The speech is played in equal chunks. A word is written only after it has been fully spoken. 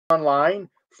online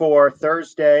for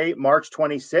Thursday, March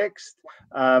 26th.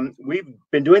 We've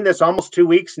been doing this almost 2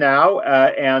 weeks now,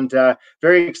 and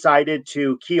very excited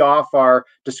to key off our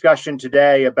discussion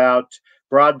today about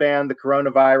broadband, the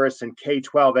coronavirus, and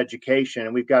K-12 education.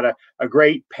 And we've got a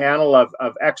great panel of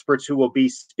experts who will be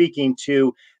speaking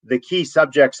to the key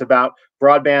subjects about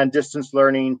broadband, distance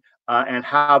learning, and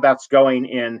how that's going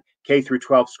in K through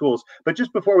 12 schools. But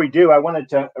just before we do, I wanted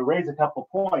to raise a couple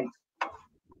points.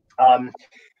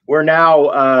 We're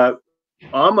now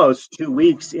almost 2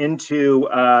 weeks into,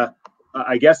 I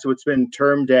guess what's been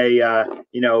termed a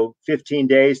 15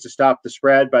 days to stop the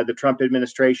spread by the Trump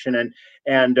administration,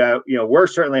 and we're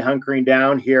certainly hunkering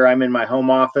down here. I'm in my home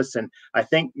office, and I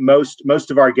think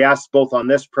most of our guests, both on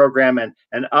this program and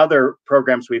other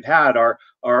programs we've had, are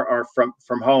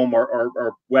from home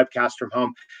or webcast from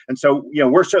home. And so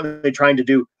we're certainly trying to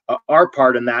do our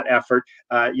part in that effort.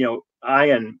 I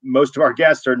and most of our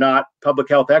guests are not public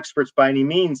health experts by any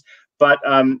means, but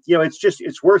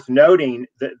it's worth noting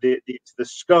the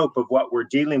scope of what we're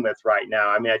dealing with right now.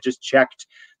 I mean, I just checked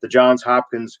the Johns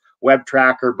Hopkins web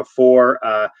tracker before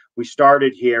we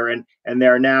started here, and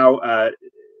there are now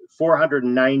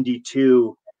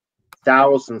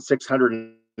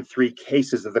 492,603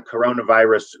 cases of the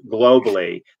coronavirus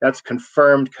globally. That's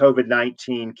confirmed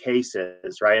COVID-19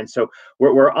 cases, right? And so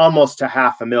we're almost to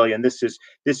 500,000. This is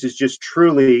just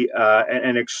truly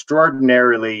an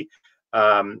extraordinarily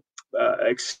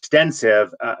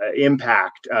extensive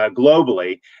impact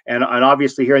globally, and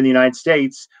obviously here in the United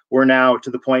States, we're now to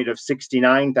the point of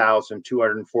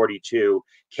 69,242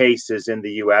 cases in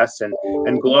the U.S. and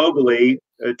globally,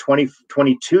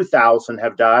 22,000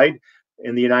 have died.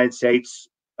 In the United States,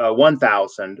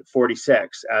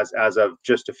 1,046 as of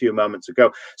just a few moments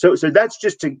ago. So that's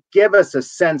just to give us a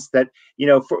sense that,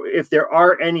 if there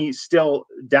are any still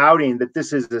doubting that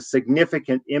this is a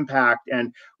significant impact,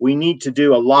 and we need to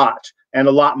do a lot and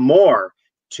a lot more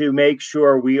to make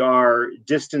sure we are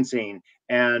distancing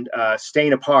and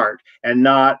staying apart and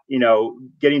not,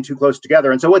 getting too close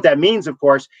together. And so what that means, of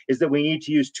course, is that we need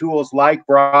to use tools like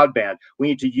broadband. We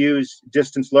need to use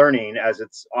distance learning, as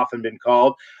it's often been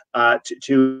called,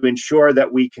 to ensure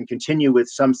that we can continue with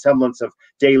some semblance of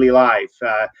daily life.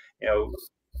 The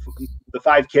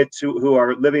 5 kids who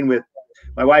are living with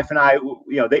my wife and I,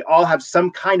 they all have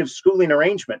some kind of schooling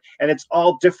arrangement, and it's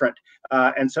all different.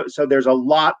 And so there's a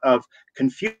lot of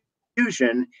confusion.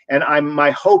 And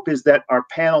my hope is that our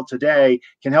panel today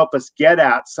can help us get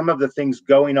at some of the things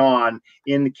going on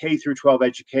in K through 12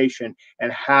 education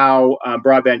and how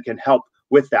broadband can help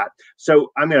with that.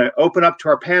 So I'm going to open up to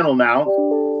our panel now.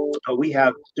 We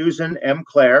have Susan M.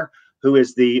 Clare, who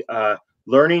is the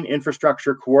Learning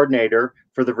Infrastructure Coordinator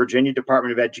for the Virginia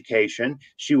Department of Education.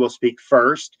 She will speak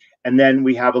first. And then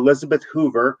we have Elizabeth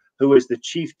Hoover, who is the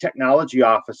Chief Technology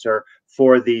Officer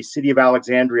for the City of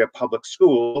Alexandria Public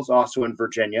Schools, also in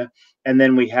Virginia. And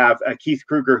then we have Keith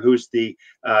Kruger, who's the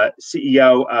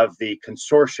CEO of the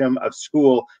Consortium of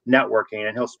School Networking,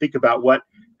 and he'll speak about what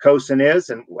COSN is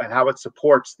and how it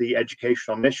supports the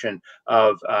educational mission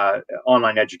of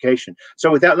online education.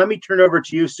 So with that, let me turn it over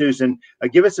to you, Susan.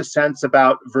 Give us a sense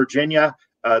about Virginia,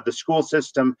 the school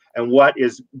system, and what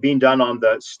is being done on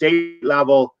the state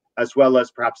level as well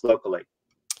as perhaps locally.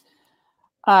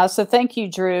 So thank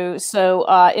you, Drew. So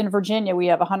in Virginia, we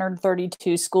have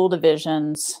 132 school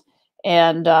divisions,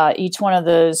 and each one of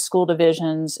those school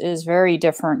divisions is very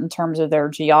different in terms of their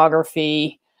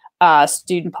geography,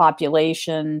 student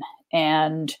population,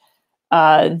 and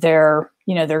their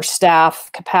staff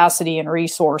capacity and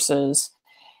resources.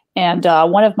 And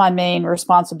one of my main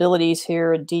responsibilities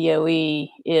here at DOE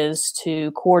is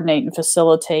to coordinate and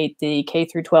facilitate the K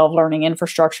through 12 learning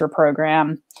infrastructure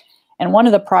program. And one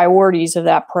of the priorities of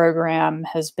that program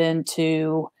has been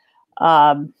to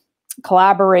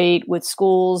collaborate with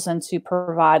schools and to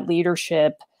provide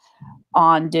leadership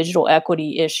on digital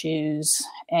equity issues.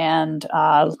 And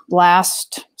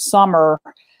last summer,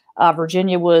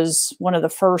 Virginia was one of the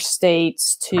first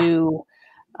states to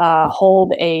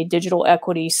hold a digital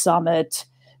equity summit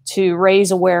to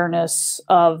raise awareness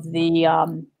of the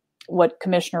what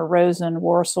Commissioner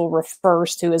Rosen-Worcel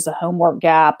refers to as the homework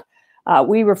gap.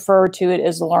 We refer to it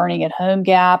as the learning at home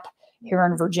gap. Here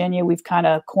in Virginia, we've kind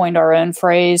of coined our own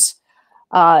phrase.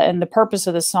 And the purpose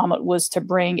of the summit was to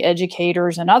bring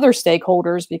educators and other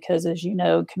stakeholders, because as you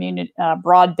know, community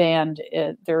broadband,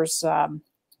 there's a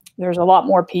lot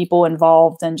more people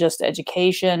involved than just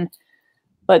education.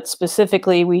 But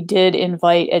specifically, we did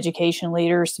invite education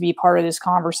leaders to be part of this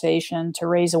conversation to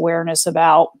raise awareness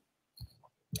about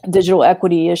digital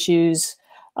equity issues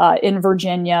in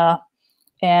Virginia.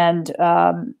 And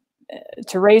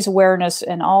to raise awareness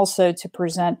and also to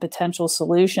present potential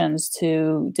solutions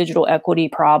to digital equity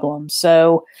problems.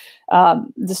 So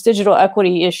this digital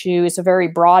equity issue is a very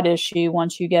broad issue.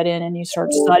 Once you get in and you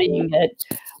start studying it,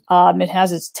 it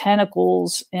has its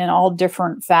tentacles in all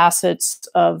different facets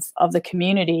of the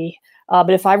community.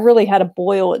 But if I really had to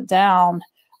boil it down,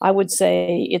 I would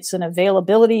say it's an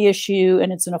availability issue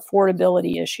and it's an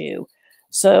affordability issue.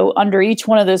 So under each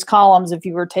one of those columns, if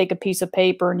you were to take a piece of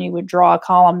paper and you would draw a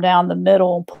column down the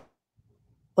middle,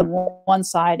 put one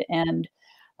side and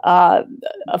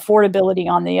affordability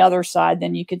on the other side,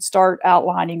 then you could start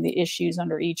outlining the issues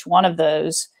under each one of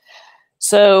those.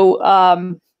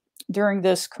 So during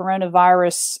this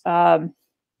coronavirus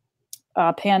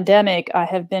pandemic, I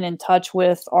have been in touch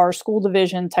with our school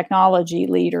division technology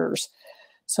leaders.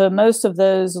 So most of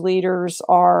those leaders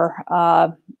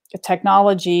are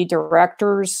technology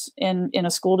directors in a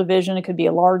school division. It could be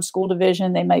a large school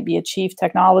division. They might be a chief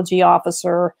technology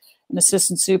officer, an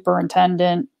assistant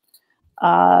superintendent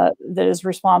that is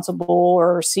responsible,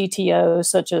 or CTO,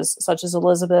 such as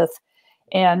Elizabeth.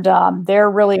 And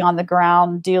they're really on the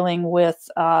ground dealing with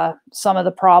some of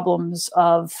the problems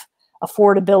of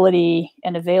affordability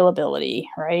and availability,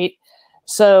 right?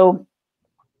 So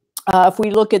if we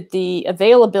look at the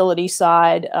availability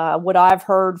side, what I've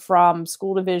heard from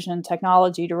school division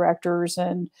technology directors,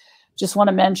 and just want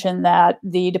to mention that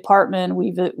the department,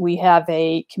 we have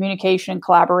a communication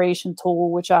collaboration tool,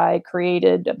 which I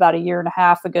created about 1.5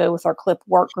 years ago with our CLIP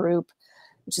work group,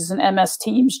 which is an MS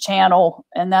Teams channel.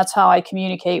 And that's how I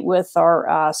communicate with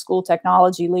our school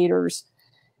technology leaders.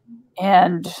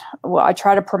 And well, I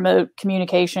try to promote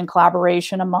communication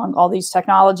collaboration among all these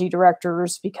technology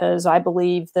directors, because I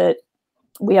believe that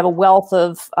we have a wealth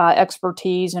of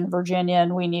expertise in Virginia,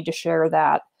 and we need to share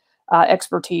that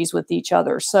expertise with each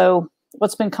other. So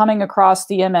what's been coming across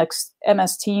the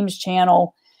MS Teams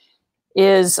channel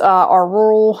is our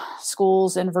rural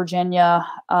schools in Virginia.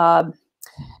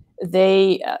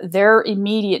 Their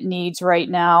immediate needs right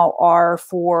now are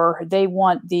they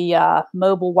want the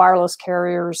mobile wireless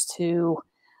carriers to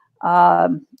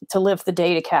lift the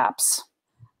data caps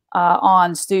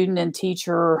on student and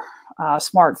teacher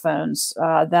smartphones.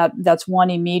 That's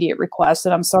one immediate request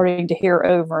that I'm starting to hear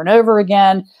over and over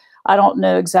again. I don't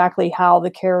know exactly how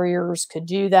the carriers could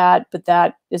do that, but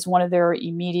that is one of their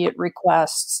immediate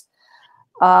requests.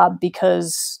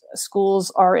 Because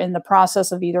schools are in the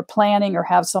process of either planning or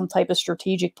have some type of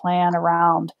strategic plan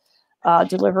around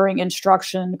delivering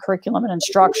instruction, curriculum and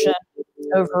instruction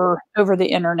over the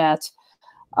internet.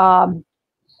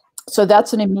 So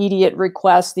that's an immediate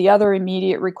request. The other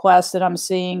immediate request that I'm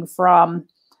seeing from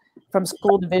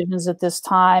school divisions at this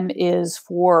time is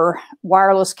for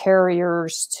wireless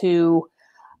carriers to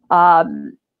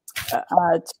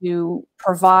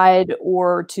provide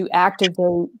or to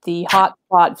activate the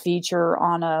hotspot feature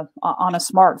on a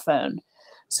smartphone.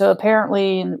 So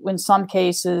apparently, in some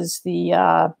cases,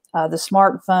 the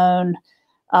smartphone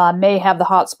may have the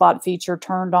hotspot feature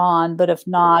turned on, but if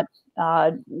not,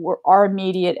 our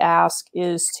immediate ask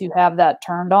is to have that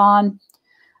turned on.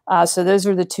 So those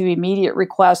are the two immediate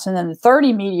requests, and then the third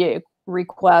immediate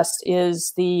request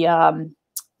is the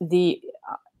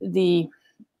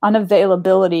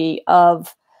unavailability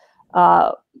of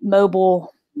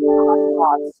mobile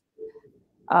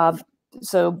hotspots.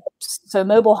 So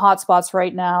mobile hotspots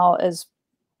right now, as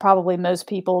probably most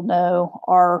people know,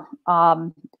 are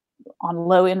on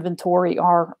low inventory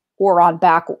or on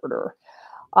back order.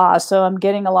 So I'm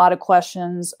getting a lot of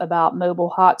questions about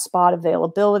mobile hotspot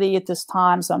availability at this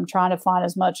time. So I'm trying to find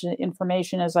as much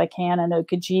information as I can. I know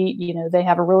Khajiit, they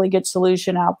have a really good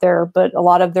solution out there, but a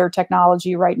lot of their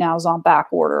technology right now is on back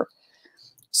order.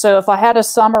 So if I had to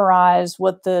summarize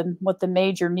what the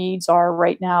major needs are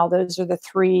right now, those are the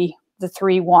three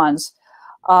ones.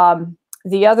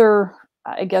 The other,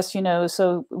 I guess,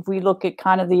 so if we look at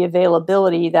kind of the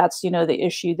availability, that's, the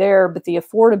issue there, but the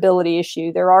affordability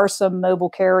issue, there are some mobile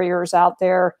carriers out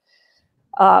there,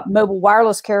 mobile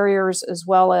wireless carriers, as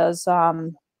well as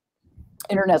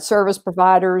internet service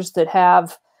providers that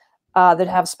have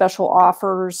special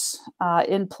offers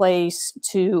in place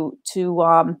to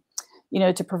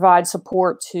provide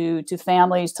support to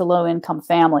families, to low-income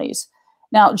families.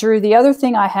 Now, Drew, the other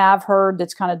thing I have heard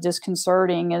that's kind of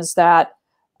disconcerting is that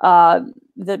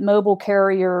mobile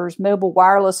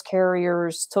wireless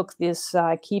carriers took this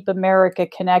Keep America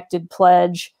Connected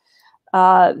pledge.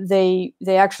 They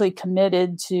actually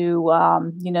committed to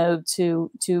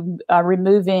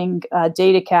removing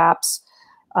data caps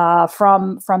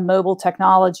from mobile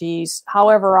technologies.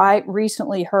 However, I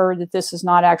recently heard that this is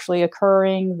not actually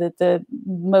occurring, that the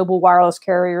mobile wireless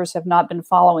carriers have not been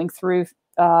following through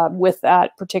with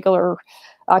that particular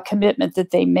commitment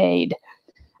that they made.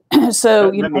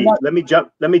 So let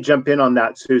me jump in on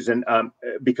that, Susan,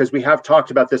 because we have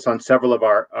talked about this on several of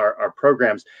our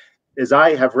programs. As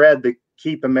I have read the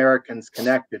Keep Americans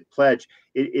Connected pledge,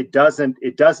 it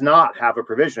does not have a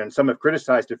provision. Some have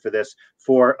criticized it for this,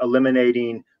 for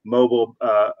eliminating mobile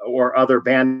or other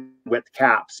bandwidth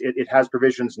caps. It has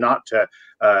provisions not to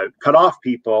cut off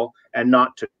people and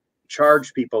not to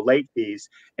charge people late fees,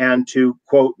 and to,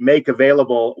 quote, make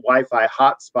available Wi-Fi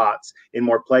hotspots in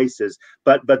more places.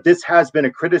 But this has been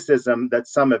a criticism that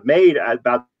some have made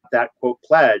about that, quote,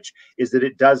 pledge, is that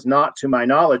it does not, to my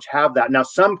knowledge, have that. Now,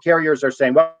 some carriers are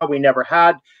saying, well, we never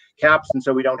had caps, and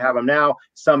so we don't have them now.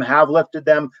 Some have lifted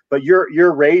them, but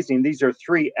you're raising, these are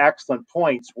three excellent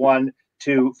points. One,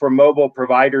 for mobile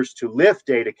providers to lift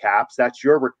data caps. That's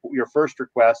your first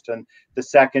request, and the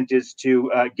second is to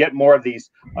get more of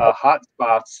these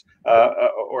hotspots,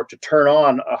 or to turn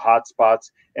on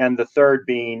hotspots, and the third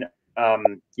being,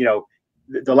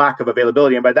 the lack of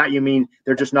availability. And by that you mean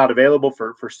they're just not available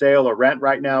for sale or rent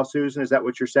right now, Susan? Is that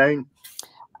what you're saying?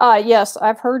 Yes,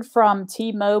 I've heard from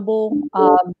T-Mobile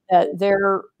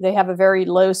that they have a very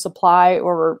low supply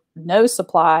or no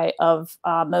supply of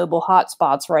mobile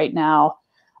hotspots right now,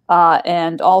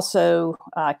 and also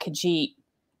Khajiit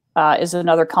is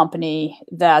another company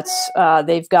that's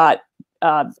they've got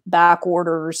back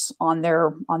orders on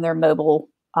their mobile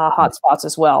hotspots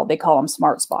as well. They call them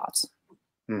smart spots.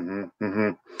 Mm-hmm, mm-hmm.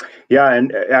 Yeah,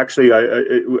 and actually,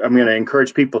 I'm going to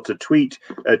encourage people to tweet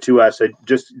to us.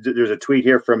 There's a tweet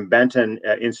here from Benton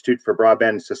Institute for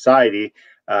Broadband Society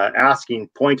asking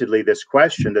pointedly this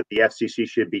question, that the FCC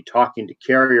should be talking to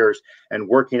carriers and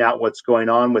working out what's going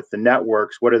on with the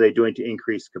networks. What are they doing to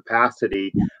increase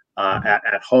capacity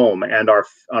at home, and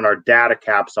on our data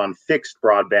caps on fixed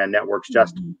broadband networks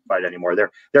justified anymore?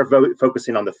 They're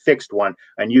focusing on the fixed one,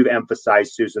 and you've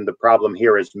emphasized, Susan, the problem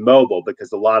here is mobile,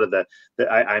 because a lot of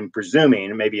I'm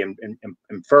presuming, maybe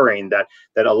inferring that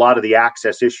a lot of the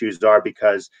access issues are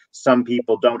because some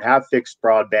people don't have fixed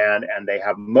broadband and they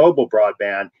have mobile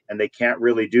broadband, and they can't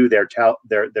really do their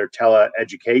tele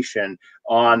education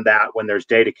on that when there's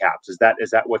data caps. Is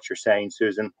that what you're saying,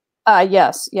 Susan?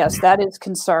 Yes, that is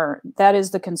concern. That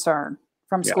is the concern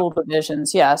from school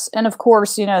divisions. Yes, and of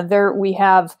course, we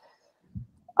have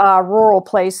rural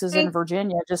places in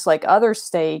Virginia, just like other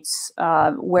states,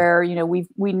 where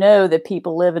we know that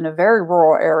people live in a very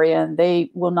rural area and they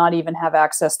will not even have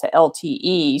access to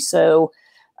LTE. So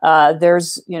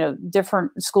there's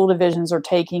different school divisions are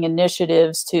taking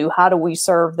initiatives to how do we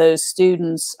serve those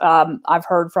students. I've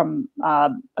heard from a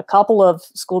couple of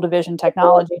school division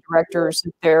technology directors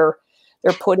that they're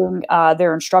putting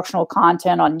their instructional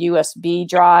content on USB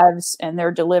drives, and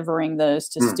they're delivering those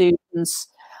to students.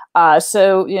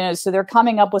 So they're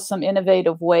coming up with some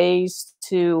innovative ways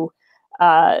to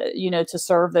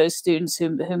serve those students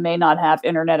who may not have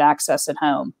internet access at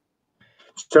home.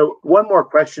 So one more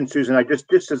question, Susan. I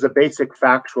just as a basic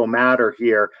factual matter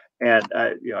here, and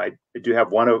I do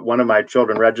have one of my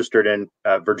children registered in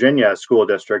Virginia school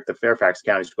district, the Fairfax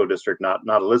County School District, not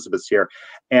Elizabeth's here,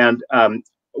 and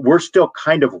we're still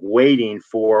kind of waiting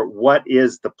for what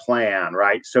is the plan,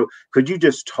 right? So could you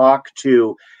just talk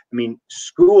to? I mean,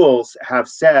 schools have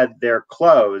said they're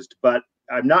closed, but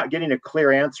I'm not getting a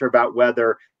clear answer about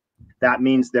whether that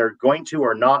means they're going to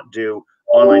or not do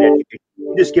online education.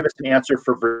 Just give us an answer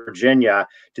for Virginia,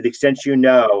 to the extent you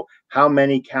know, how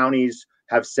many counties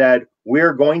have said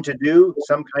we're going to do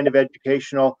some kind of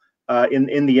educational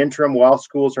in the interim while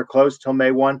schools are closed till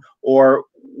May 1, or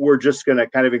we're just going to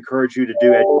kind of encourage you to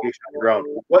do education on your own.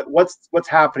 What's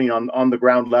happening on the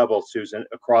ground level, Susan,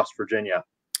 across Virginia?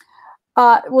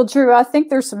 Well, Drew, I think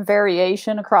there's some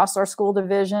variation across our school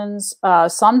divisions.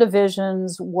 Some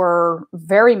divisions were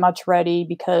very much ready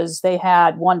because they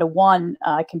had one-to-one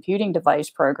computing device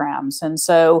programs. And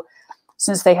so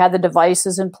since they had the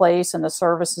devices in place and the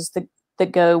services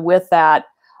that go with that,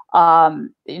 the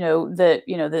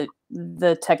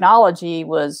technology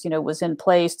was in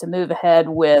place to move ahead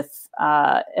with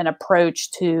an approach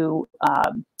to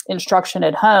instruction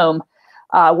at home.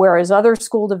 Whereas other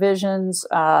school divisions,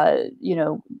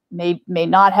 may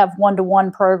not have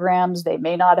one-to-one programs. They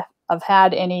may not have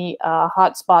had any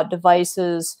hotspot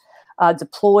devices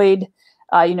deployed.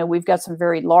 We've got some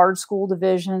very large school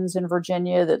divisions in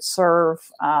Virginia that serve,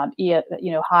 high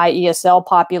ESL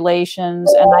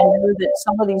populations. And I know that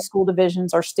some of these school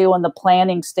divisions are still in the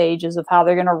planning stages of how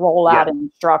they're going to roll out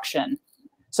instruction.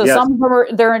 So some of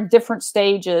them they're in different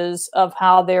stages of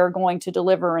how they're going to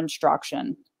deliver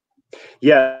instruction.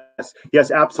 Yes,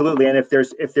 absolutely. And if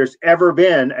there's ever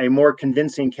been a more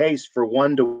convincing case for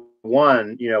one-to-one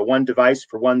one, one device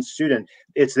for one student,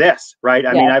 it's this, right?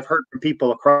 I Yeah. mean, I've heard from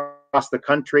people across the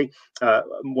country.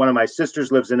 One of my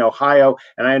sisters lives in Ohio,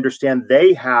 and I understand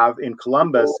they have in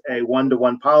Columbus a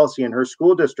one-to-one policy in her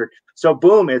school district. So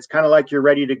boom, it's kind of like you're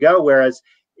ready to go. Whereas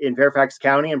in Fairfax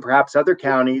County and perhaps other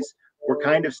counties, we're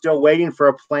kind of still waiting for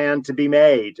a plan to be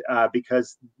made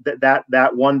because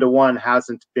that one-to-one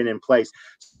hasn't been in place.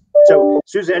 So,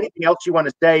 Susan, anything else you want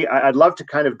to say? I'd love to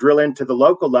kind of drill into the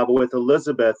local level with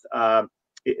Elizabeth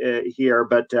here,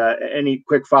 but any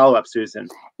quick follow-up, Susan?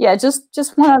 Yeah,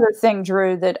 just one other thing,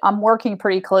 Drew, that I'm working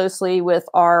pretty closely with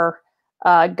our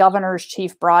governor's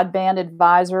chief broadband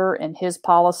advisor and his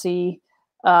policy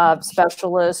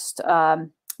specialist.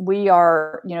 We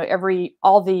are,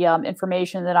 all the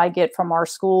information that I get from our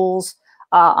schools,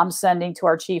 I'm sending to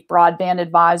our chief broadband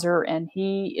advisor, and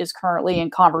he is currently in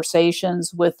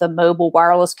conversations with the mobile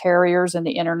wireless carriers and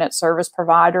the internet service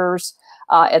providers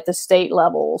at the state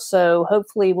level. So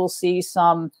hopefully we'll see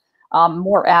some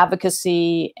more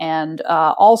advocacy, and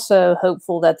also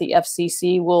hopeful that the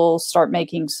FCC will start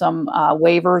making some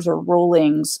waivers or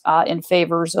rulings in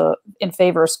favor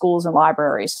of schools and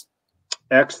libraries.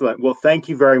 Excellent. Well, thank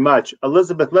you very much,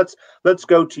 Elizabeth. Let's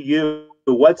go to you.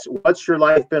 What's your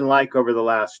life been like over the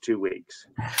last 2 weeks?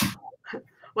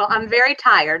 Well, I'm very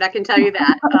tired, I can tell you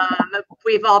that.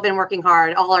 We've all been working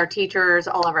hard, all our teachers,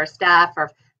 all of our staff,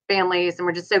 our families, and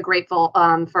we're just so grateful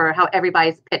for how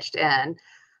everybody's pitched in.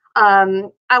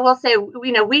 I will say,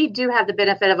 we do have the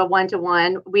benefit of a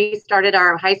one-to-one. We started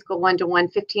our high school one-to-one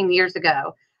 15 years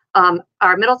ago.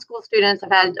 Our middle school students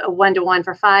have had a one-to-one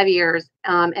for 5 years,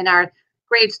 and our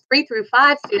grades 3 through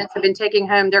 5 students have been taking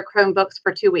home their Chromebooks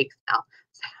for 2 weeks now.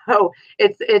 So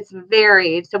it's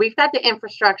varied. So we've got the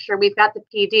infrastructure, we've got the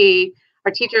PD,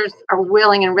 our teachers are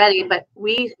willing and ready, but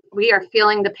we are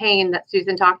feeling the pain that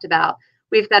Susan talked about.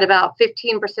 We've got about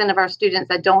 15% of our students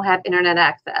that don't have internet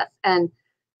access. And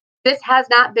this has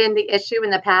not been the issue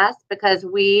in the past because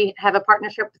we have a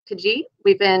partnership with Khajiit.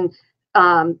 We've been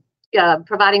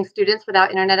providing students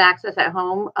without internet access at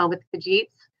home with Khajiit.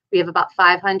 We have about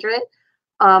 500.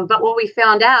 But what we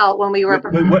found out when we were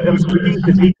could you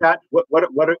repeat that? What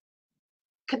are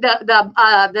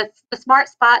the smart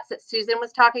spots that Susan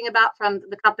was talking about from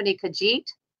the company Khajiit?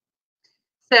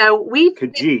 So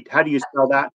Khajiit. How do you spell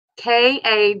that?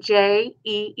 Kajeet.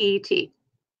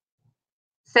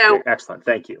 So okay, excellent.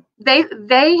 Thank you.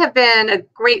 They have been a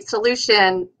great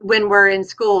solution when we're in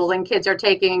school and kids are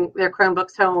taking their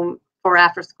Chromebooks home for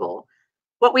after school.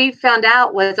 What we found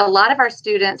out was a lot of our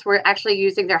students were actually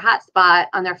using their hotspot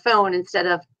on their phone instead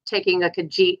of taking a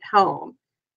Khajiit home.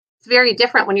 It's very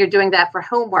different when you're doing that for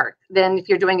homework than if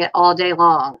you're doing it all day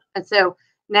long. And so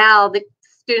now the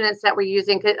students that were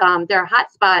using their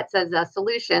hotspots as a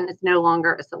solution is no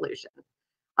longer a solution.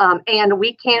 And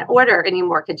we can't order any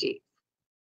more Khajiit,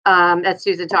 as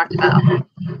Susan talked about.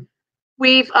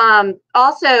 We've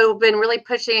also been really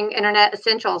pushing Internet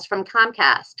Essentials from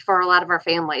Comcast for a lot of our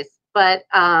families. But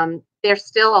there's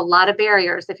still a lot of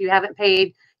barriers. If you haven't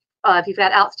paid, if you've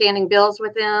got outstanding bills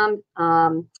with them,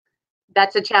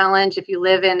 that's a challenge. If you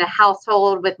live in a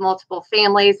household with multiple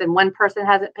families and one person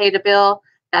hasn't paid a bill,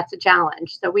 that's a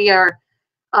challenge. So we're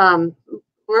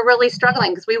really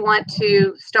struggling because we want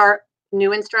to start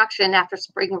new instruction after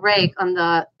spring break on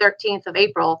the 13th of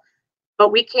April,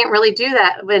 but we can't really do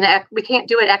that when we can't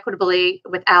do it equitably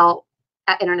without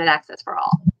internet access for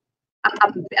all.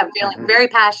 I'm feeling very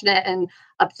passionate and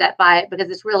upset by it because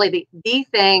it's really the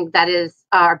thing that is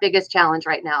our biggest challenge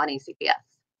right now in ECPS.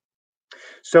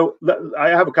 So I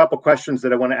have a couple questions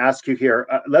that I want to ask you here.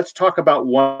 Let's talk about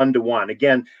one-to-one.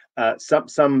 Again,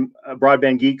 some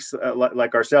broadband geeks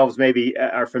like ourselves maybe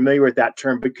are familiar with that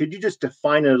term, but could you just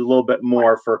define it a little bit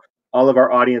more for all of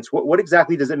our audience? What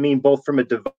exactly does it mean, both from a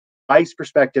device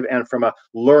perspective and from a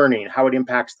learning, how it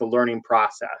impacts the learning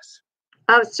process?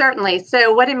 Oh, certainly.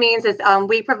 So what it means is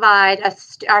we provide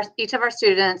each of our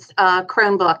students a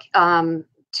Chromebook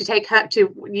to take home,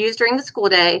 to use during the school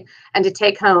day and to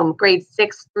take home grades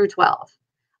 6 through 12.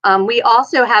 We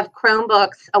also have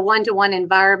Chromebooks, a one-to-one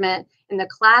environment in the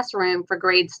classroom for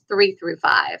grades 3 through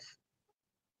 5.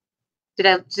 Did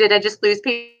I just lose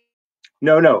people?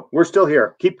 No, we're still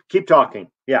here. Keep talking.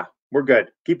 Yeah, we're good.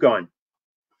 Keep going.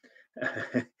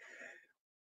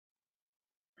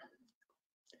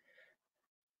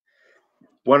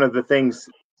 One of the things,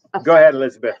 go ahead,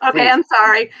 Elizabeth. Okay, please. I'm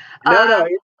sorry. No,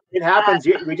 it happens.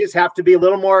 We just have to be a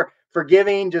little more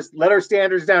forgiving. Just let our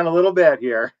standards down a little bit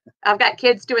here. I've got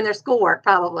kids doing their schoolwork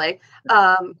probably.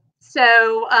 For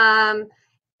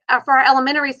our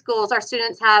elementary schools, our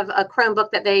students have a Chromebook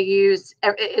that they use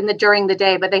during the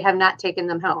day, but they have not taken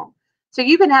them home. So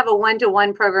you can have a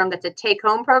one-to-one program that's a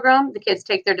take-home program. The kids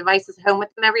take their devices home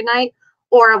with them every night,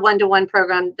 or a one-to-one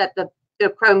program that the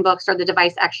Chromebooks or the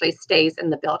device actually stays in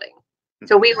the building.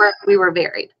 So we were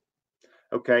varied.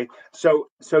 Okay, so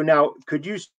now could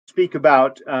you speak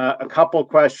about a couple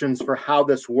questions for how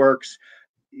this works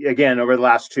again over the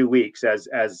last 2 weeks as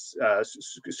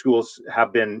schools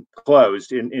have been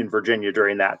closed in Virginia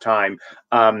during that time?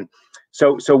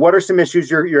 So what are some issues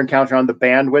you're encountering on the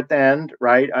bandwidth end,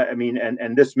 right? I mean,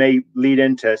 and this may lead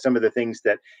into some of the things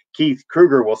that Keith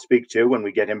Kruger will speak to when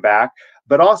we get him back,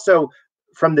 but also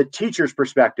from the teacher's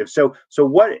perspective. So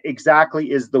what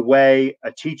exactly is the way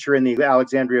a teacher in the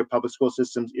Alexandria public school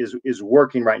systems is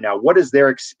working right now? What is their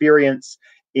experience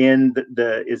in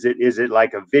is it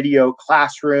like a video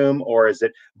classroom, or is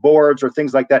it boards or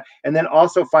things like that? And then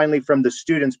also finally from the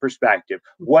student's perspective,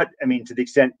 to the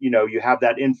extent you have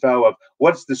that info of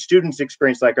what's the student's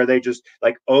experience like? Are they just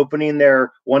like opening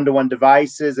their one-to-one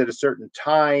devices at a certain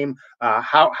time?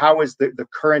 How is the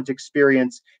current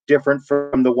experience different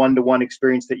from the one-to-one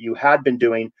experience that you had been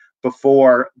doing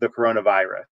before the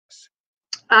coronavirus?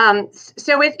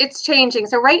 So it's changing.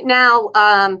 So right now,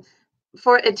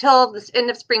 until the end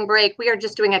of spring break, we are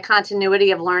just doing a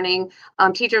continuity of learning.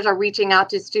 Teachers are reaching out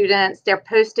to students. They're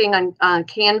posting on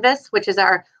Canvas, which is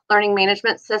our learning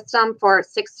management system for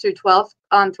 6th through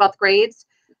 12th grades.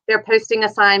 They're posting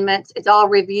assignments. It's all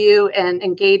review and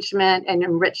engagement and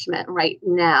enrichment right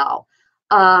now.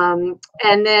 And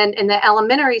then in the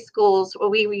elementary schools,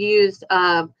 we use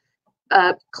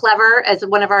Clever as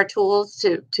one of our tools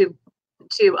to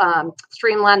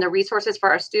streamline the resources for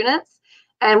our students.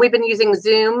 And we've been using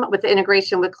Zoom with the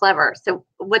integration with Clever. So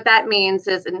what that means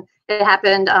is, and it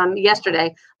happened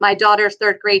yesterday, my daughter's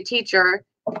 3rd grade teacher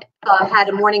had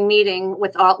a morning meeting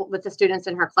with the students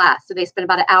in her class. So they spent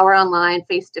about an hour online,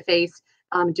 face-to-face,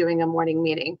 doing a morning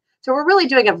meeting. So we're really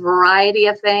doing a variety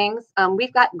of things.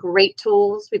 We've got great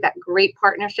tools. We've got great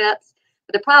partnerships.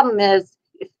 But the problem is,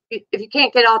 if you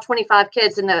can't get all 25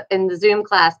 kids in the Zoom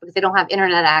class because they don't have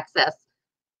internet access,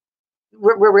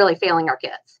 we're really failing our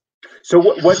kids. So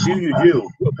what do you do?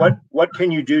 What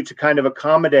can you do to kind of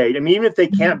accommodate? I mean, even if they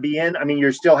can't be in, I mean,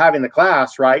 you're still having the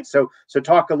class, right? So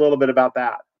talk a little bit about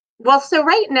that. Well, so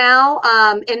right now,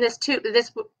 in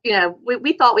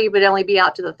we thought we would only be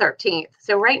out to the 13th.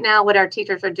 So right now, what our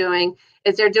teachers are doing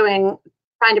is trying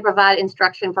to provide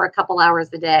instruction for a couple hours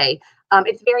a day.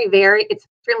 It's it's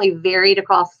extremely varied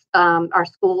across our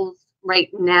schools right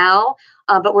now,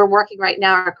 but we're working right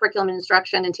now our curriculum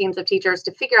instruction and teams of teachers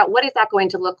to figure out what is that going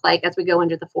to look like as we go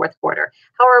into the 4th quarter.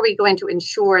 How are we going to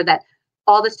ensure that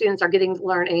all the students are getting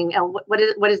learning, and what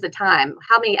is the time?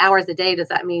 How many hours a day does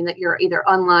that mean that you're either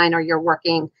online or you're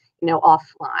working,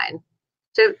 offline?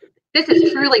 So this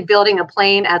is truly building a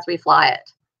plane as we fly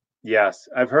it. Yes,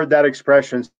 I've heard that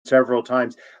expression several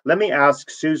times. Let me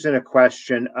ask Susan a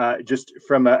question, just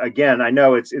from again, I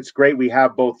know it's great we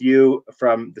have both you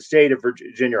from the state of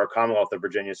Virginia or Commonwealth of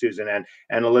Virginia, Susan,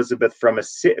 and Elizabeth from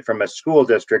a school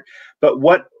district. But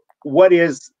what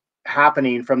is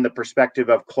happening from the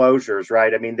perspective of closures,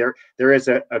 right? I mean, there is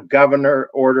a governor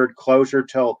ordered closure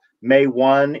till May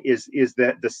 1. Is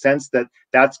the sense that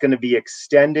that's going to be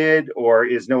extended, or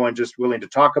is no one just willing to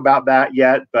talk about that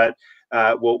yet? But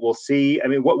we'll see. I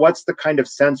mean, what's the kind of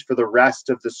sense for the rest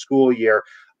of the school year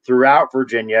throughout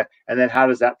Virginia, and then how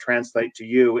does that translate to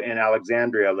you in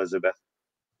Alexandria, Elizabeth?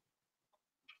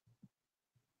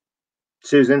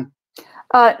 Susan?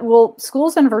 Well,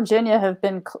 schools in Virginia have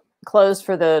been closed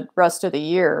for the rest of the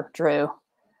year, Drew.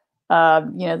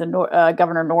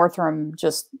 Governor Northam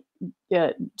just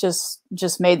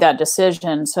made that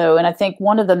decision. So, and I think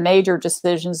one of the major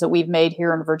decisions that we've made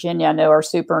here in Virginia, I know our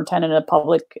superintendent of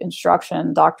public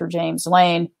instruction, Dr. James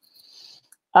Lane,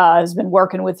 has been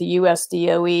working with the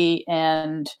USDOE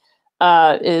and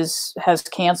has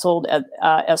canceled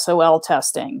SOL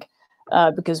testing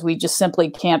because we just simply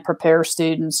can't prepare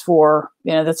students for,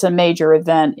 that's a major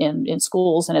event in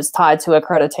schools, and it's tied to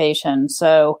accreditation.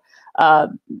 So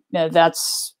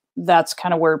that's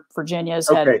kind of where Virginia is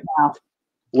headed now.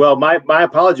 Well, my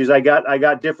apologies. I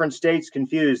got different states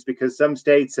confused because some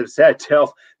states have said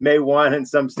till May 1 and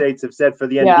some states have said for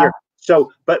the end of the year. So,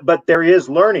 but there is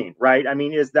learning, right? I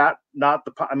mean, is that not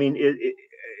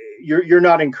you're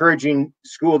not encouraging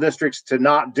school districts to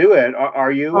not do it,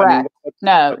 are you? Correct.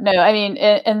 No. I mean,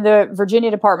 in the Virginia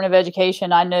Department of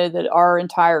Education, I know that our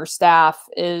entire staff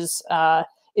is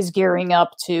gearing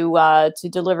up to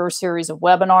deliver a series of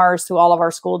webinars to all of our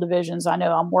school divisions. I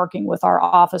know I'm working with our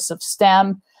Office of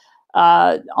STEM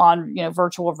on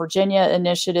Virtual Virginia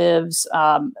initiatives.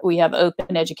 We have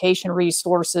open education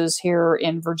resources here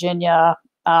in Virginia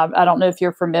I don't know if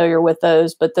you're familiar with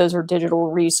those, but those are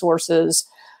digital resources.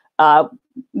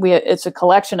 It's a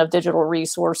collection of digital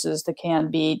resources that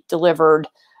can be delivered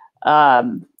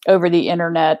over the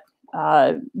internet,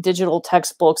 digital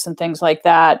textbooks and things like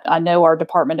that. I know our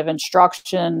Department of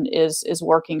Instruction is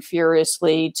working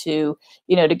furiously to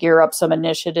gear up some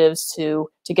initiatives to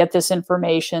get this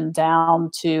information down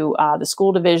to the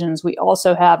school divisions. We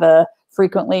also have a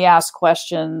frequently asked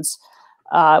questions,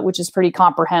 which is pretty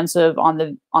comprehensive on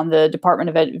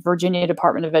the Virginia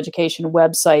Department of Education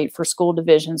website for school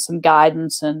divisions, some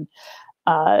guidance and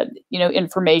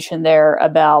information there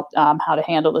about how to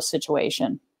handle the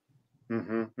situation.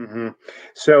 Mm-hmm, mm-hmm.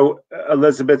 So,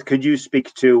 Elizabeth, could you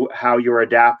speak to how you're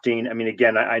adapting? I mean,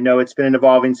 again, I know it's been an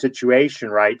evolving situation,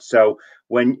 right? So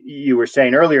when you were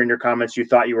saying earlier in your comments, you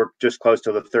thought you were just close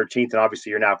to the 13th, and obviously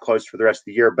you're now close for the rest of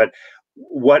the year. But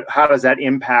how does that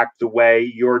impact the way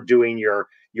you're doing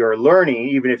your learning,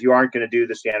 even if you aren't going to do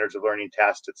the standards of learning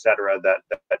test, et cetera, that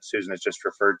Susan has just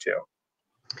referred to?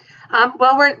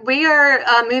 Well, we are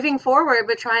moving forward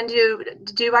with trying to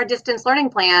do our distance learning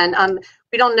plan.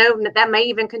 We don't know that may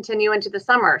even continue into the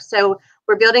summer. So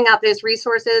we're building out those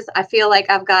resources. I feel like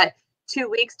I've got 2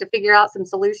 weeks to figure out some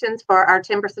solutions for our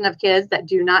 10% of kids that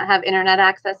do not have internet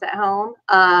access at home.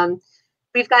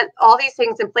 We've got all these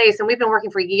things in place, and we've been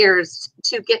working for years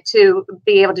to get to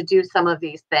be able to do some of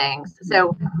these things.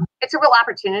 So it's a real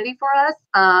opportunity for us.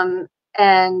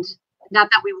 And not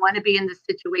that we want to be in this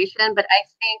situation, but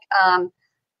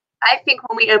I think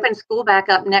when we open school back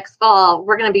up next fall,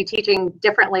 we're going to be teaching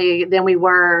differently than we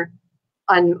were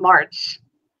on March.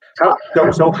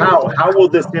 So how will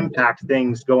this impact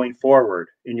things going forward,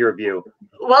 in your view?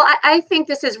 Well, I think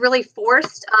this has really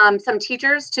forced some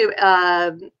teachers to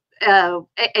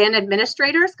and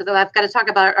administrators, because I've got to talk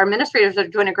about our administrators are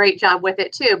doing a great job with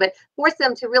it too, but force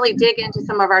them to really dig into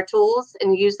some of our tools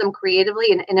and use them creatively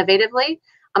and innovatively.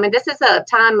 I mean, this is a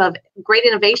time of great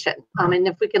innovation. And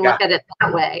if we can look at it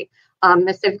that way, so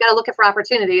if you've got to look for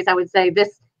opportunities, I would say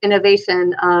this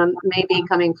innovation may be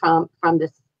coming from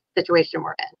this situation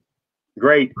we're in.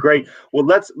 Great. Well,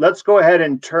 let's go ahead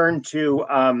and turn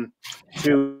to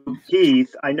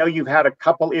Keith. I know you've had a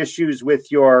couple issues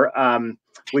with your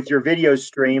video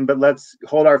stream, but let's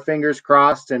hold our fingers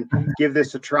crossed and give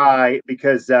this a try,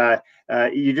 because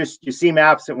you seem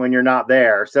absent when you're not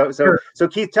there. So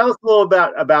Keith, tell us a little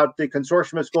about the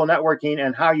Consortium of School Networking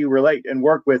and how you relate and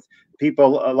work with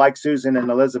people like Susan and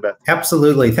Elizabeth.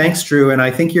 Absolutely. Thanks, Drew. And I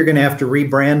think you're going to have to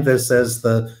rebrand this as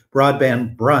the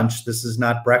Broadband Brunch. This is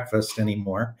not breakfast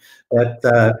anymore. But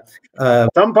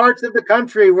some parts of the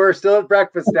country, we're still at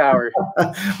breakfast hour.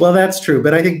 Well, that's true.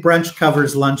 But I think brunch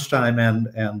covers lunchtime.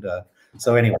 And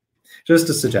so anyway, just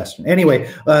a suggestion.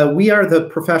 Anyway, we are the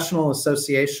professional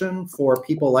association for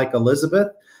people like Elizabeth.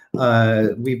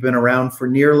 We've been around for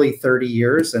nearly 30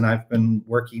 years, and I've been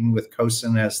working with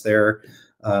COSIN as their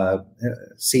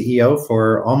CEO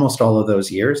for almost all of those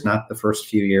years, not the first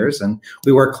few years. And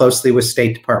we work closely with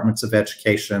state departments of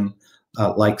education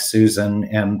like Susan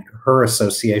and her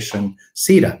association,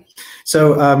 CETA.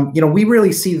 So, we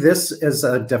really see this as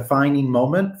a defining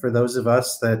moment for those of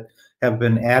us that have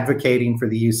been advocating for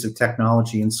the use of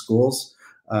technology in schools.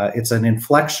 It's an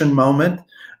inflection moment.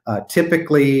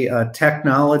 Typically,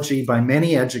 technology by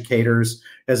many educators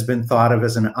has been thought of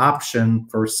as an option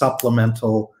for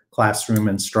supplemental classroom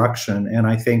instruction. And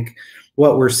I think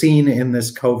what we're seeing in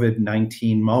this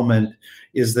COVID-19 moment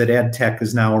is that ed tech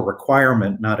is now a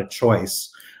requirement, not a choice.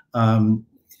 I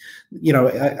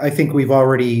think we've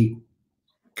already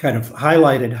kind of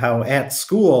highlighted how at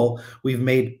school we've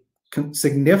made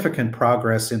significant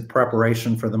progress in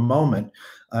preparation for the moment.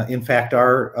 In fact,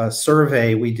 our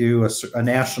survey, we do a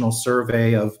national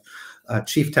survey of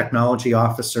chief technology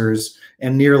officers,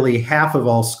 and nearly half of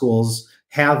all schools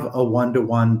have a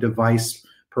one-to-one device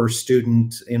per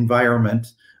student environment,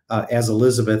 as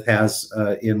Elizabeth has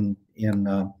in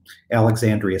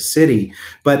Alexandria City.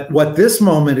 But what this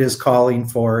moment is calling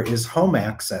for is home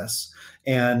access.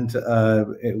 And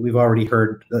we've already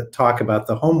heard talk about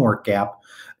the homework gap.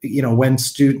 When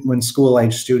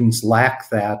school-age students lack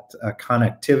that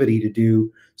connectivity to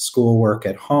do schoolwork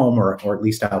at home or at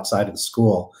least outside of the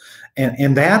school.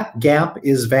 And that gap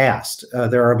is vast.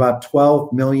 There are about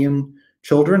 12 million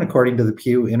children, according to the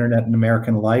Pew Internet in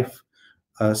American Life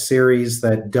series,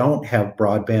 that don't have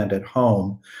broadband at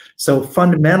home. So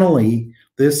fundamentally,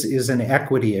 this is an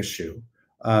equity issue.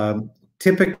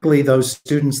 Typically, those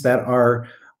students that are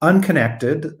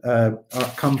unconnected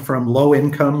come from low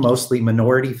income, mostly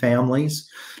minority families.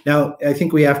 Now, I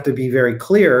think we have to be very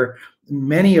clear.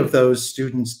 Many of those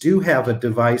students do have a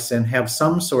device and have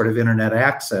some sort of internet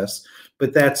access,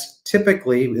 but that's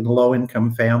typically in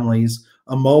low-income families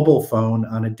a mobile phone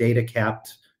on a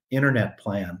data-capped internet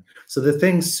plan. So the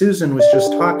things Susan was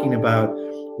just talking about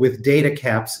with data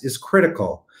caps is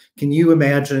critical. Can you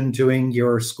imagine doing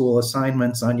your school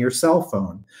assignments on your cell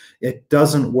phone? It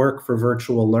doesn't work for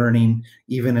virtual learning,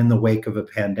 even in the wake of a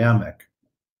pandemic.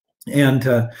 And,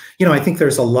 I think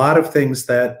there's a lot of things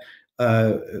that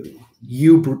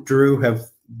you, Drew, have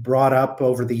brought up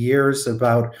over the years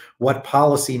about what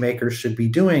policymakers should be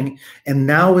doing. And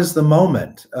now is the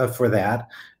moment for that.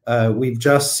 We've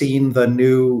just seen the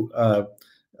new,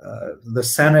 the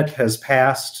Senate has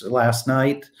passed last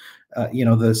night,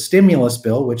 the stimulus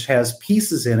bill, which has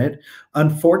pieces in it.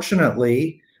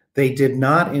 Unfortunately, they did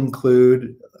not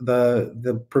include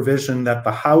the provision that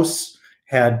the House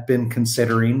had been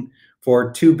considering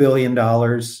for $2 billion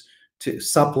to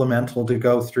supplemental to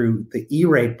go through the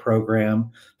E-rate program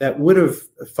that would have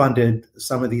funded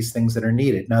some of these things that are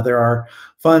needed. Now, there are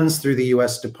funds through the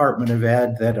U.S. Department of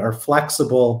Ed that are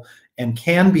flexible and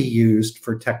can be used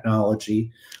for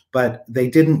technology, but they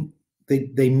didn't.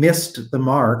 They missed the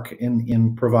mark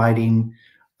in providing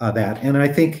that. And I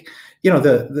think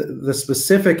the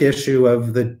specific issue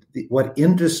of what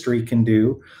industry can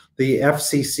do. The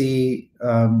FCC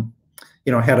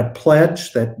had a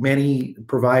pledge that many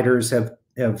providers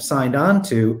have signed on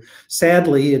to.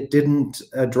 Sadly, it didn't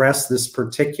address this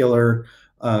particular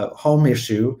home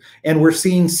issue. And we're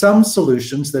seeing some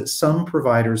solutions that some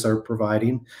providers are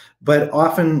providing, but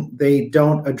often they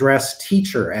don't address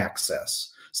teacher access.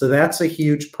 So that's a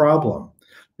huge problem.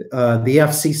 The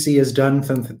FCC has done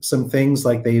some things,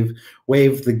 like they've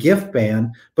waived the gift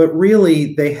ban, but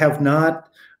really they have not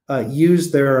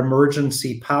used their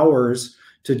emergency powers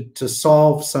to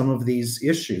solve some of these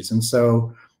issues. And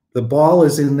so the ball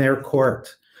is in their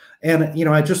court. And,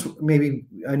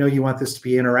 I know you want this to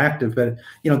be interactive, but,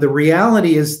 the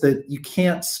reality is that you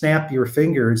can't snap your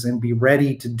fingers and be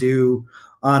ready to do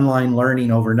online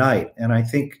learning overnight. And I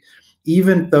think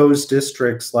even those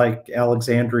districts like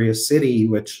Alexandria City,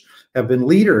 which have been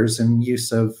leaders in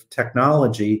use of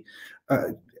technology,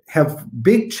 have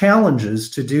big challenges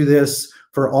to do this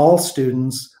for all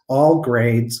students, all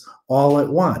grades, all at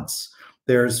once.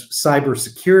 There's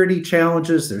cybersecurity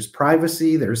challenges, there's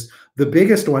privacy, there's the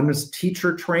biggest one is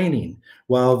teacher training.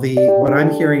 While what I'm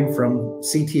hearing from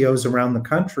CTOs around the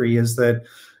country is that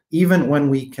even when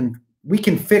we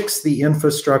can fix the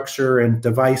infrastructure and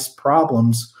device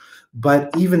problems,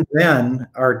 but even then,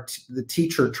 the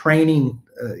teacher training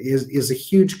is a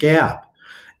huge gap.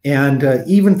 And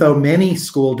even though many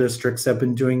school districts have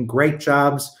been doing great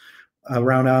jobs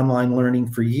around online learning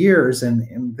for years,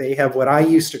 and they have what I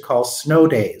used to call snow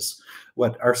days,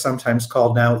 what are sometimes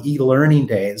called now e-learning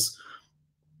days,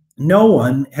 no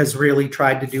one has really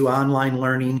tried to do online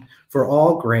learning for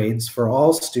all grades, for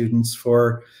all students,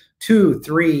 for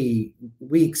 2-3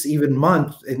 weeks, even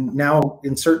months. And now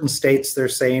in certain states, they're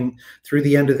saying through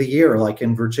the end of the year, like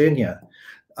in Virginia.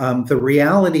 The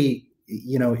reality,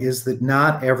 is that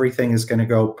not everything is going to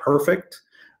go perfect.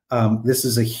 This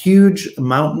is a huge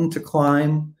mountain to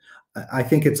climb. I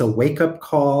think it's a wake-up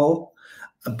call.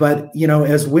 But,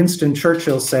 as Winston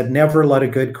Churchill said, never let a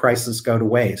good crisis go to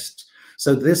waste.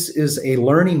 So this is a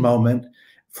learning moment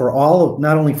for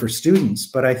not only for students,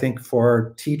 but I think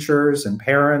for teachers and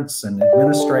parents and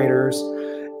administrators.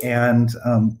 And,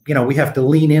 we have to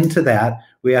lean into that.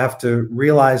 We have to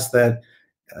realize that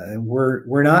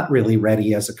we're not really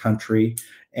ready as a country,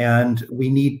 and we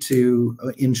need to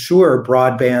ensure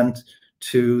broadband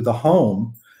to the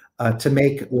home to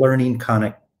make learning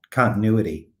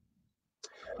continuity.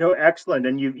 No, excellent.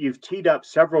 And you've teed up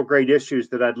several great issues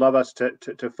that I'd love us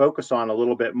to focus on a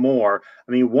little bit more.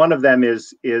 I mean, one of them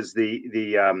is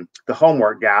the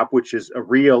homework gap, which is a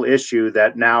real issue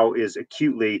that now is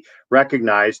acutely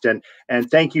recognized. And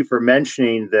thank you for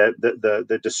mentioning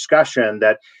the discussion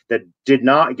that did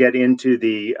not get into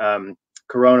the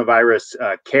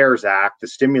coronavirus CARES Act, the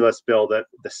stimulus bill that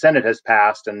the Senate has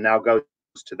passed and now goes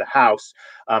to the House.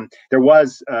 There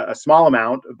was a small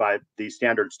amount, by the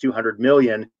standards, $200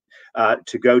 million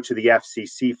to go to the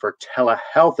FCC for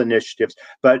telehealth initiatives.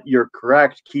 But you're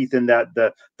correct, Keith, in that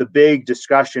the big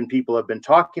discussion people have been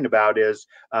talking about is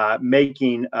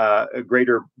making a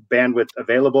greater bandwidth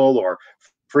available, or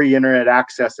free internet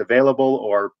access available,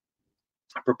 or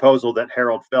a proposal that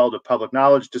Harold Feld of Public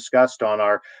Knowledge discussed on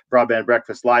our Broadband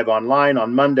Breakfast Live online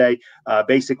on Monday,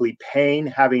 basically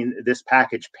having this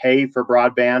package pay for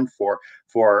broadband for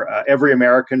every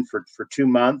American for 2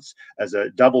 months as a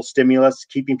double stimulus,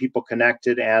 keeping people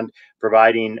connected and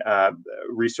providing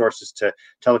resources to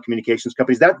telecommunications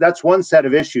companies. That's one set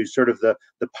of issues, sort of the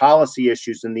policy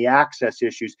issues and the access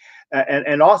issues,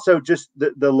 and also just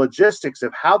the logistics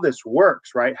of how this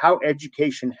works, right? How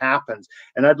education happens.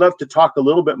 And I'd love to talk a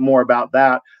little bit more about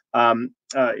that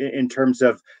in terms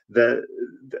of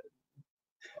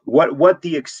what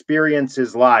the experience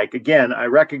is like. Again, I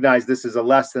recognize this is a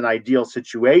less than ideal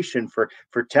situation for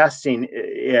testing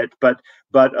it, but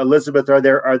Elizabeth, are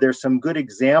there some good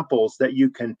examples that you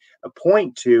can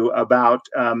point to about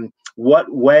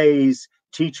what ways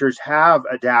teachers have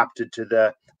adapted to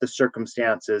the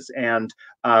circumstances, and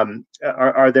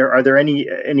are there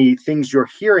any things you're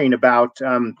hearing about?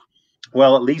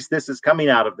 Well, at least this is coming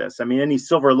out of this. I mean, any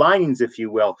silver linings, if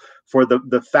you will, for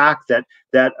the fact that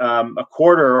a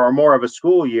quarter or more of a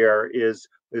school year is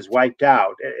wiped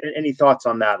out. Any thoughts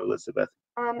on that, Elizabeth?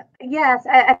 Yes,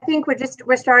 I think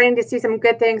we're starting to see some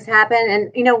good things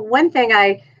happen. And one thing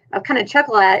I kind of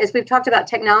chuckle at is we've talked about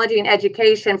technology and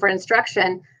education for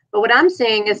instruction, but what I'm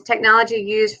seeing is technology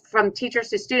used from teachers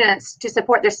to students to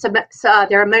support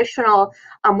their emotional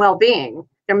well-being,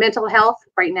 their mental health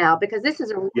right now, because this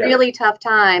is a really tough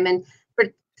time. And for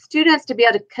students to be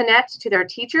able to connect to their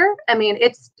teacher, I mean,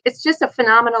 it's just a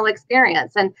phenomenal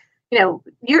experience. And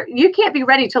you can't be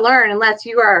ready to learn unless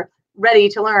you are ready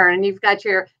to learn, and you've got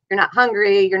you're not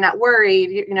hungry, you're not worried,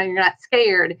 you're not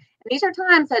scared. And these are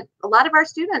times that a lot of our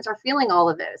students are feeling all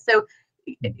of this. So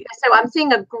I'm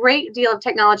seeing a great deal of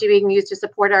technology being used to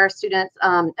support our students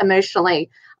emotionally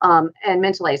and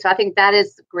mentally. So I think that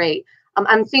is great.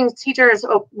 I'm seeing teachers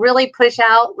really push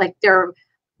out like their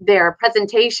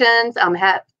presentations,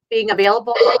 being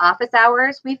available for office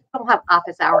hours. We don't have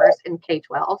office hours in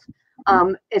K-12.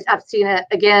 I've seen it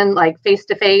again, like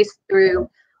face-to-face through,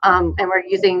 and we're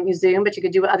using Zoom, but you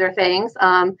could do other things.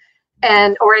 Or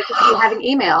it could be having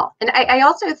email. And I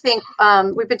also think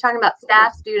we've been talking about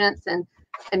staff, students, and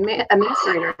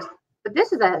administrators, but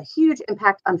this is a huge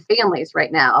impact on families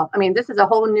right now. I mean, this is a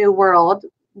whole new world.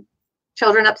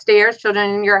 Children upstairs,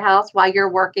 children in your house while you're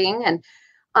working, and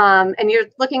you're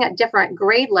looking at different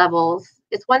grade levels.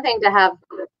 It's one thing to have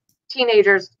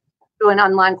teenagers doing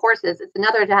online courses. It's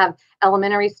another to have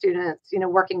elementary students,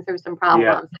 working through some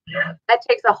problems. Yeah. That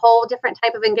takes a whole different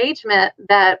type of engagement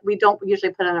that we don't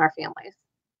usually put on our families.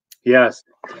 Yes.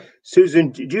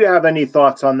 Susan, do you have any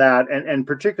thoughts on that, and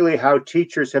particularly how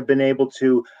teachers have been able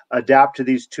to adapt to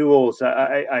these tools?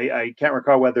 I can't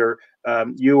recall whether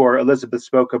you or Elizabeth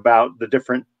spoke about the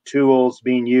different tools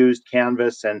being used,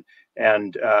 Canvas and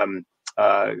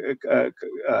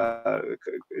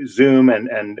Zoom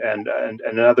and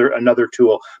another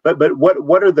tool. But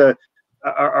what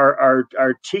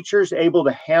are teachers able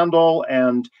to handle,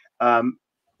 and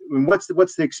what's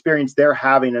the experience they're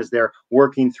having as they're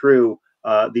working through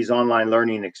these online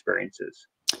learning experiences?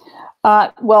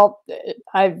 Well,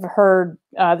 I've heard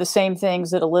the same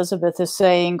things that Elizabeth is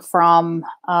saying from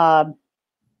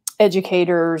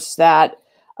educators, that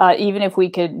even if we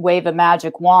could wave a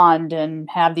magic wand and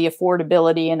have the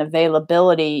affordability and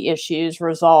availability issues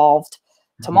resolved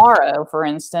tomorrow, for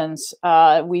instance,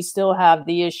 we still have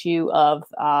the issue of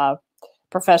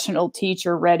professional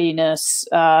teacher readiness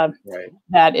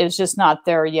that is just not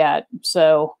there yet.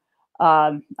 So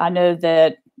I know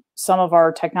that some of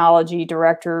our technology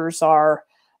directors are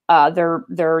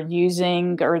they're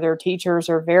using, or their teachers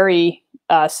are very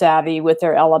savvy with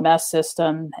their LMS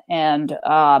system and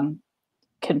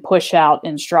can push out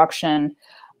instruction.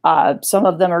 Some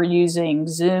of them are using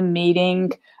Zoom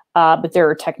meeting, but there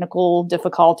are technical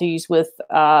difficulties with,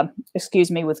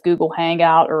 with Google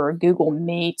Hangout or Google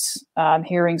Meets. I'm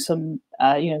hearing some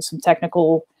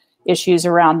technical issues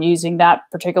around using that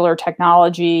particular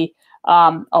technology.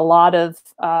 A lot of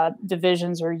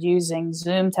divisions are using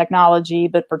Zoom technology,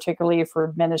 but particularly for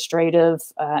administrative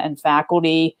and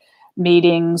faculty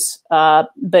meetings.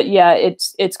 But yeah,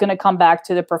 it's going to come back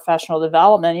to the professional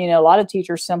development. A lot of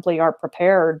teachers simply aren't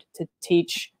prepared to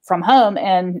teach from home.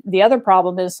 And the other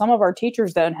problem is some of our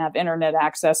teachers don't have internet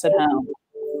access at home.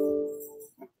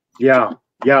 Yeah.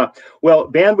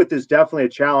 Well, bandwidth is definitely a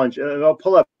challenge. I'll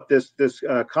pull up this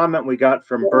comment we got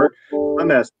from Bert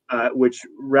Lemes, which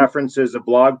references a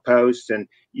blog post, and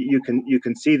you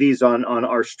can see these on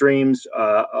our streams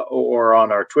or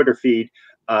on our Twitter feed.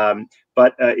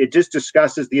 But it just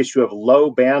discusses the issue of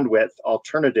low bandwidth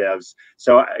alternatives.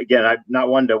 So again, I'm not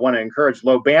one to want to encourage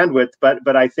low bandwidth,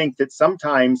 but I think that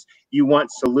sometimes you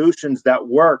want solutions that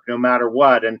work no matter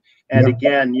what. And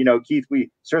again, Keith,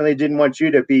 we certainly didn't want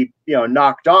you to be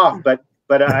knocked off, but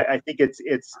I think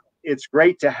it's it's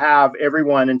great to have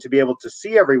everyone and to be able to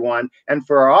see everyone, and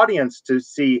for our audience to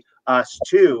see us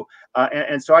too.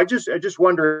 And so I just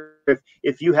wonder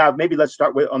if you have, maybe let's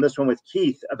start with on this one with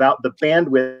Keith, about the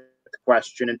bandwidth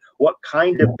question and what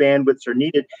kind of bandwidths are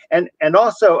needed, and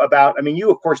also about, I mean,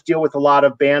 you of course deal with a lot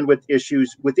of bandwidth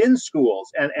issues within schools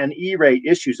and E-rate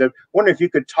issues. I wonder if you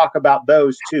could talk about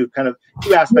those two, kind of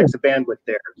two aspects of bandwidth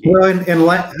there, Keith. Well,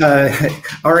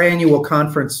 our annual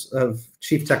conference of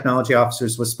chief technology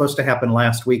officers was supposed to happen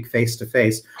last week face to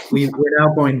face. We're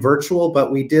now going virtual,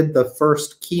 but we did the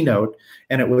first keynote,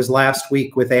 and it was last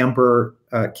week with Amber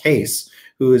Case,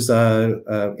 who is an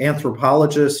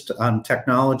anthropologist on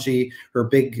technology. Her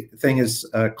big thing is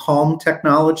calm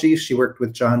technology. She worked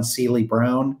with John Seeley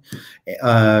Brown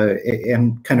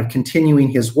and kind of continuing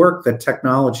his work that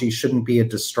technology shouldn't be a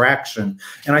distraction.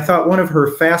 And I thought one of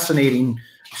her fascinating,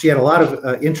 she had a lot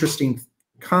of interesting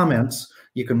comments.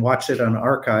 You can watch it on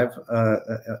archive,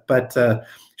 but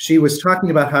she was talking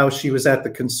about how she was at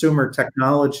the Consumer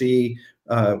Technology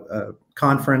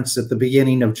conference at the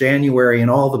beginning of January, and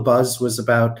all the buzz was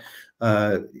about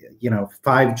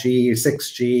 5G,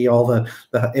 6G, all the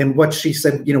and what she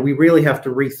said, we really have to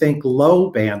rethink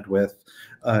low bandwidth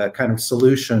kind of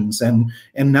solutions and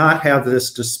not have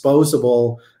this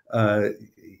disposable,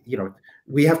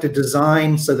 we have to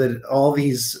design so that all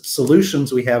these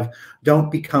solutions we have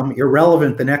don't become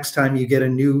irrelevant the next time you get a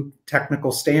new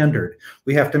technical standard.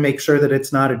 We have to make sure that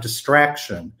it's not a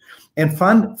distraction. And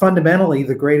fundamentally,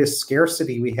 the greatest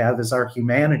scarcity we have is our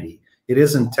humanity. It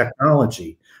isn't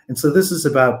technology. And so this is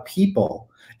about people.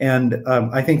 And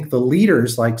I think the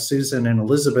leaders like Susan and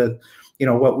Elizabeth,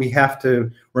 what we have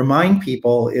to remind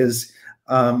people is,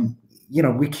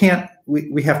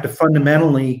 we have to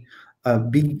fundamentally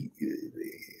be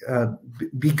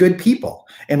good people,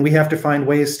 and we have to find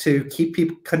ways to keep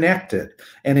people connected.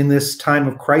 And in this time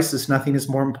of crisis, nothing is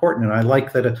more important. And I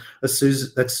like that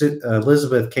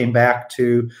Elizabeth came back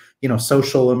to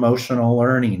social emotional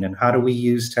learning and how do we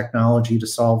use technology to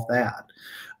solve that.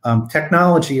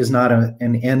 Technology is not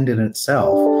an end in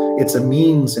itself. It's a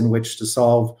means in which to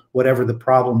solve whatever the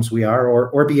problems we are,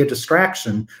 or be a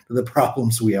distraction to the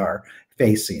problems we are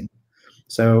facing.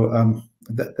 So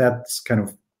that's kind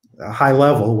of a high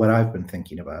level what I've been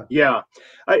thinking about. Yeah,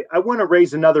 I want to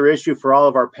raise another issue for all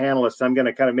of our panelists. I'm going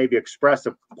to kind of maybe express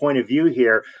a point of view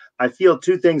here. I feel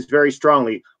two things very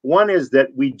strongly. One is that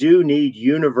we do need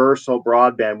universal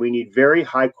broadband. We need very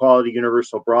high quality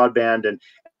universal broadband, and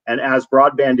as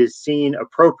broadband is seen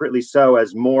appropriately so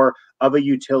as more of a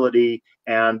utility,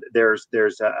 and there's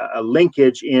a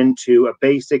linkage into a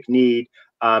basic need.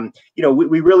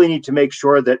 We really need to make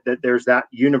sure that there's that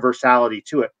universality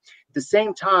to it. At the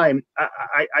same time,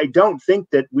 I don't think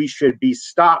that we should be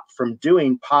stopped from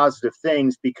doing positive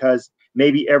things because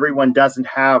maybe everyone doesn't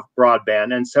have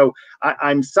broadband. And so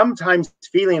I'm sometimes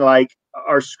feeling like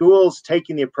our schools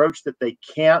taking the approach that they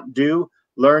can't do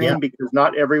learning because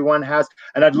not everyone has.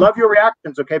 And I'd love your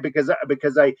reactions, okay? Because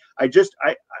I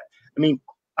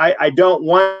don't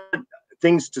want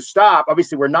things to stop.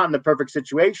 Obviously, we're not in the perfect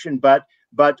situation, but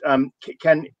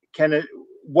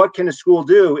what can a school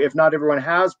do if not everyone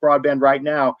has broadband right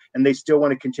now and they still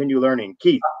want to continue learning?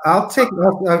 Keith. I'll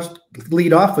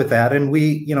lead off with that. And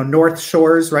we, North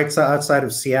Shores, right outside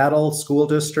of Seattle, school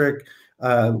district,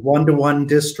 one-to-one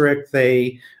district,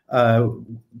 they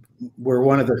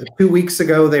were 2 weeks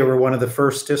ago, they were one of the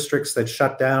first districts that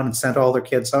shut down and sent all their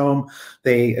kids home.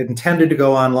 They intended to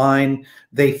go online.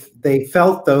 They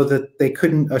felt, though, that they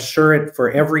couldn't assure it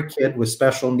for every kid with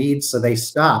special needs, so they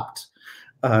stopped.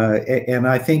 And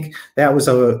I think that was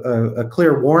a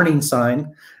clear warning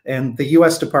sign. And the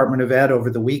U.S. Department of Ed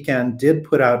over the weekend did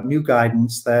put out new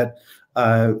guidance that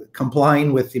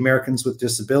complying with the Americans with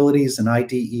Disabilities and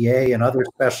IDEA and other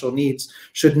special needs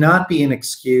should not be an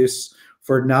excuse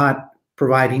for not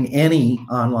providing any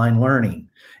online learning.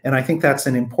 And I think that's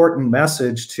an important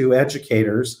message to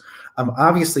educators.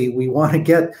 Obviously, we want to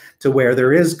get to where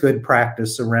there is good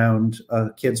practice around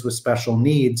kids with special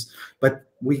needs, but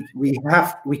we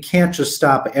can't just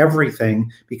stop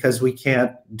everything because we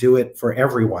can't do it for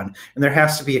everyone. And there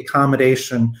has to be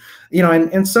accommodation,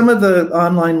 and some of the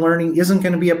online learning isn't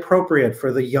going to be appropriate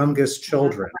for the youngest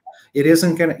children. It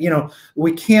isn't going to,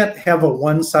 we can't have a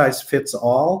one size fits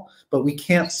all, but we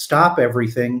can't stop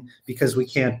everything because we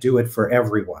can't do it for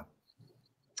everyone.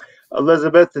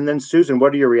 Elizabeth, and then Susan,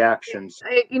 what are your reactions?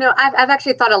 I've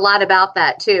actually thought a lot about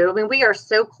that too. I mean, we are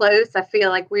so close. I feel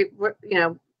like we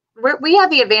have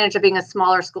the advantage of being a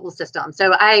smaller school system.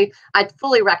 So I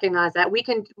fully recognize that we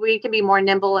can be more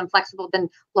nimble and flexible than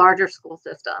larger school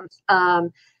systems.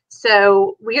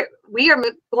 So we are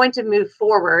going to move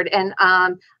forward, and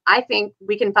I think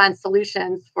we can find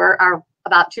solutions for our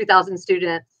about 2,000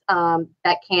 students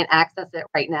that can't access it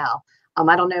right now.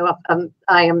 I don't know if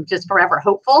I am just forever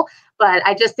hopeful, but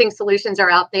I just think solutions are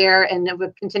out there, and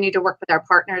we'll continue to work with our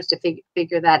partners to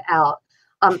figure that out.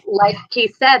 Like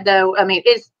Keith said, though, I mean,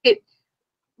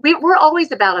 we're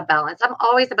always about a balance. I'm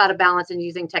always about a balance in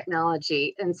using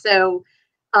technology, and so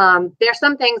there's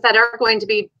some things that are going to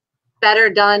be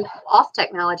better done off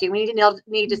technology. We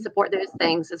need to support those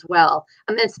things as well,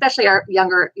 and especially our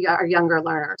younger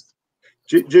learners.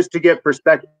 Just to get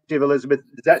perspective, Elizabeth,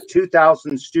 is that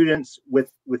 2,000 students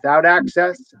without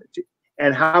access?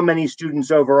 And how many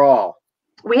students overall?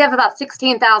 We have about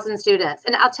 16,000 students.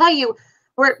 And I'll tell you,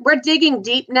 we're digging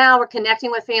deep now. We're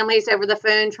connecting with families over the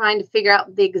phone, trying to figure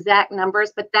out the exact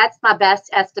numbers, but that's my best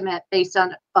estimate based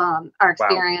on our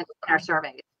experience and our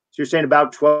surveys. So you're saying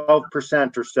about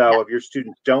 12% or so of your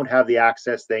students don't have the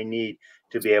access they need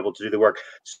to be able to do the work.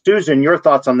 Susan, your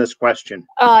thoughts on this question?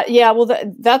 Yeah, well,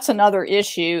 that's another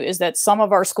issue, is that some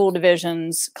of our school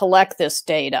divisions collect this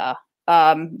data.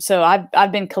 So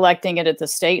I've been collecting it at the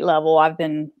state level. I've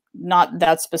been, not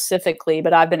that specifically,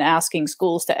 but I've been asking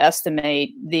schools to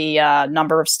estimate the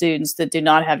number of students that do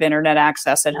not have internet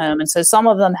access at home. And so some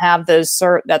of them have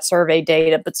that survey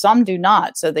data, but some do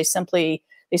not. So they simply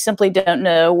don't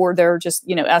know, or they're just,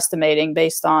 estimating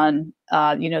based on,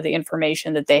 the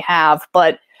information that they have.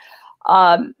 But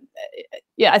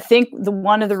yeah, I think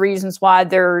one of the reasons why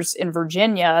in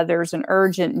Virginia, there's an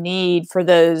urgent need for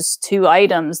those two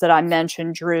items that I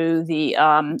mentioned, Drew, the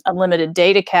unlimited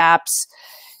data caps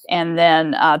and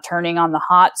then turning on the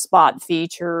hotspot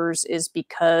features, is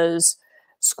because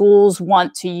schools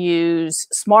want to use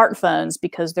smartphones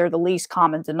because they're the least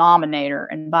common denominator.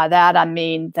 And by that, I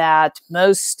mean that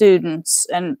most students,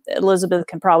 and Elizabeth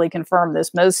can probably confirm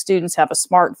this, most students have a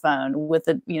smartphone with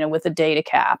a data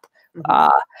cap.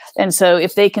 And so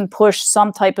if they can push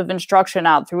some type of instruction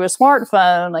out through a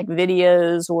smartphone, like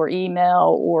videos or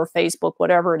email or Facebook,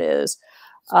 whatever it is,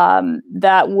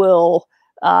 that will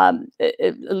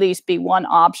at least be one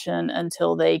option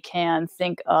until they can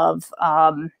think of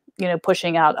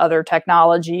pushing out other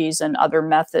technologies and other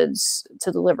methods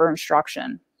to deliver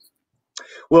instruction.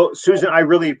 Well, Susan, I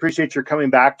really appreciate your coming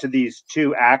back to these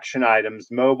two action items: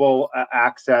 mobile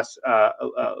access,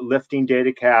 lifting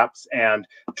data caps, and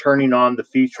turning on the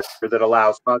feature that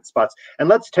allows hotspots. And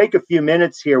let's take a few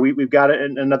minutes here. We've got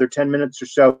another 10 minutes or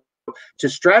so to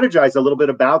strategize a little bit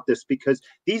about this, because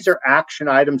these are action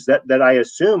items that I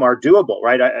assume are doable,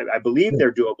 right? I believe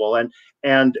they're doable,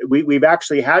 and we've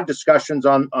actually had discussions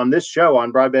on this show,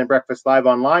 on Broadband Breakfast Live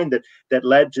Online, that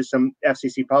led to some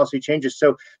FCC policy changes.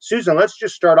 So, Susan, let's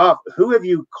just start off. Who have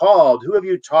you called? Who have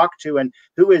you talked to? And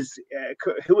who is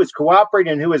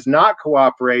cooperating and who is not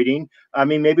cooperating? I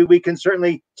mean, maybe we can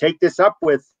certainly take this up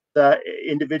with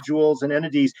individuals and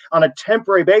entities on a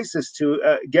temporary basis to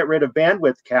get rid of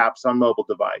bandwidth caps on mobile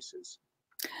devices.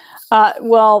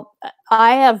 Well,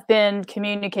 I have been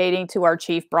communicating to our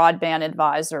chief broadband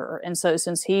advisor. And so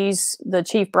since he's the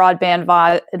chief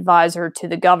broadband advisor to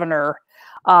the governor,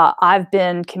 I've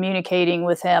been communicating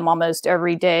with him almost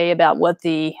every day about what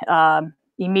the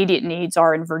immediate needs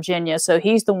are in Virginia. So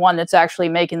he's the one that's actually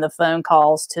making the phone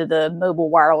calls to the mobile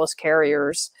wireless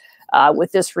carriers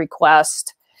with this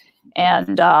request.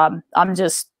 And I'm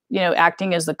just,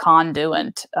 acting as the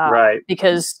conduit, right?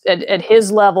 Because at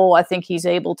his level, I think he's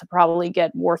able to probably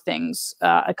get more things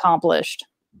accomplished.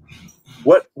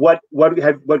 What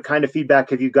kind of feedback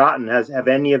have you gotten? Have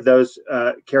any of those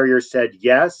carriers said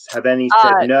yes? Have any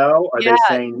said no? Are they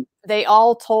saying? They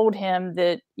all told him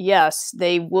that yes,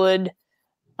 they would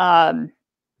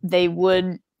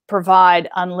provide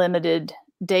unlimited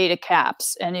data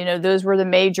caps, and those were the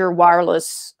major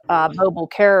wireless mobile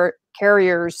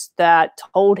carriers that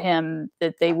told him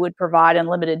that they would provide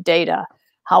unlimited data.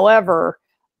 However,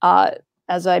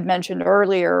 as I mentioned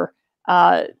earlier,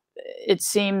 it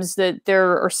seems that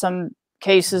there are some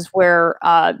cases where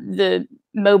the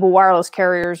mobile wireless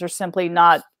carriers are simply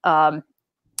not,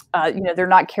 they're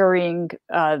not carrying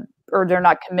or they're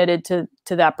not committed to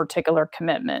that particular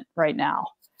commitment right now.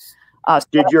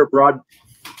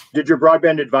 Did your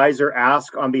broadband advisor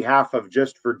ask on behalf of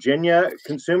just Virginia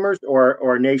consumers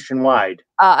or nationwide?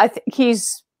 I think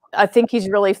he's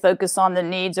really focused on the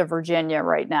needs of Virginia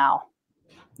right now.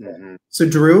 Mm-hmm. So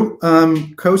Drew,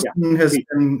 COSTN has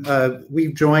been,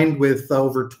 we've joined with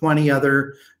over 20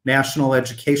 other national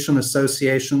education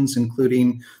associations,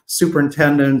 including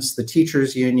superintendents, the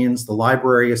teachers unions, the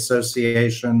library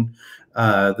association,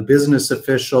 the business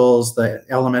officials, the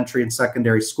elementary and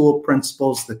secondary school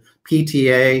principals, the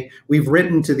PTA. We've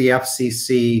written to the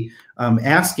FCC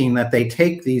asking that they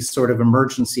take these sort of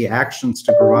emergency actions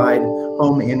to provide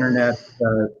home internet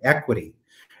equity.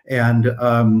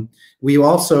 And we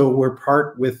also were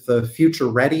part with the Future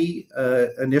Ready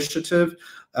initiative.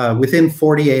 Within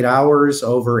 48 hours,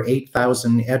 over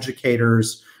 8,000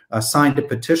 educators signed a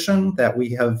petition that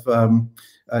we have,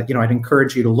 I'd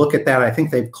encourage you to look at that. I think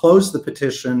they've closed the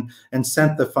petition and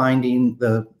sent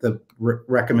the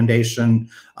recommendation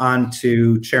on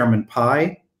to Chairman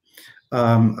Pai.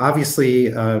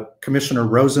 Obviously, Commissioner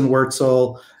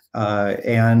Rosenwurzel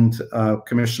and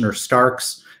Commissioner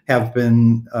Starks have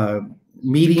been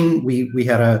meeting. We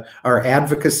had our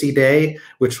advocacy day,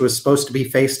 which was supposed to be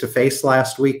face-to-face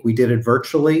last week. We did it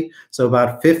virtually. So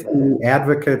about 50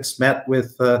 advocates met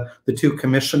with the two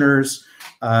commissioners,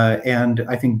 and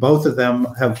I think both of them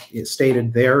have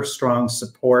stated their strong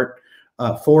support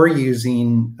for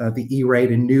using the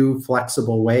E-rate in new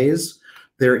flexible ways.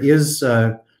 There is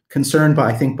concern,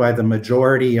 I think, by the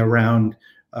majority around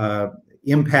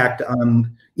impact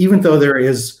on, even though there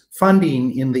is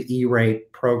funding in the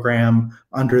E-rate program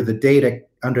under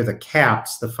the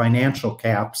caps, the financial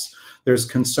caps, there's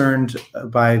concern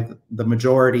by the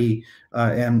majority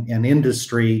and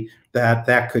industry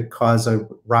that could cause a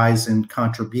rise in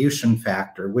contribution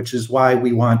factor, which is why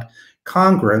we want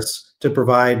Congress to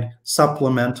provide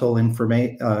supplemental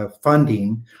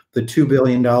funding, the $2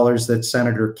 billion that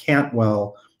Senator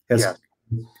Cantwell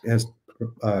has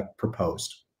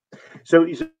proposed. So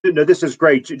no, this is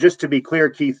great. Just to be clear,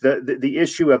 Keith, the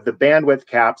issue of the bandwidth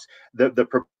caps, the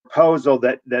proposal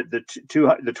that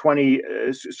the 20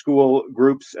 school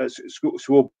groups,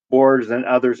 school boards, and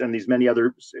others, and these many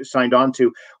others signed on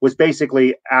to, was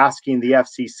basically asking the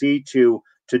FCC to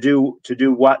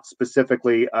do what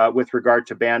specifically with regard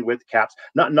to bandwidth caps.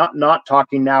 Not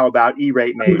talking now about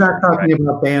E-rate measures. I'm not talking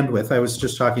about bandwidth. I was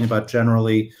just talking about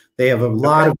generally. They have a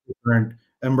lot of different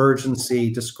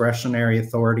emergency discretionary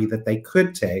authority that they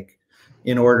could take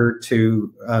in order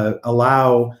to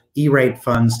allow E-rate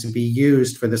funds to be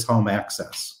used for this home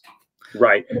access.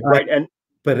 Right.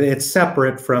 But it's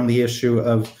separate from the issue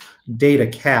of data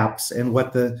caps and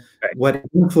what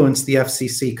influence the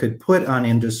FCC could put on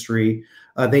industry.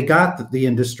 They got the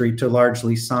industry to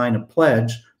largely sign a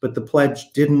pledge, but the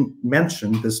pledge didn't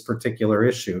mention this particular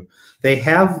issue. They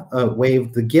have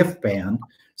waived the gift ban,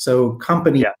 so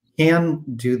companies can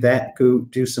do that,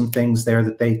 do some things there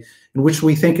in which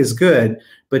we think is good,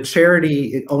 but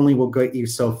charity, it only will get you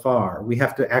so far. We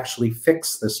have to actually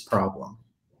fix this problem.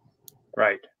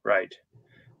 Right.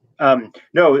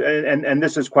 No, and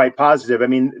this is quite positive. I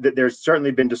mean, there's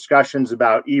certainly been discussions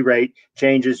about E-rate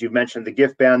changes. You mentioned the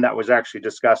gift ban that was actually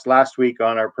discussed last week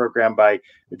on our program by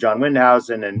John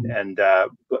Windhausen and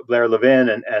Blair Levin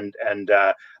and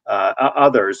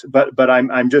others. But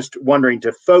I'm just wondering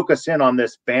to focus in on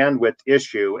this bandwidth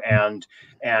issue, and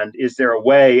is there a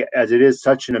way, as it is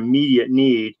such an immediate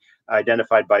need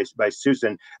identified by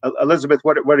Susan. Elizabeth,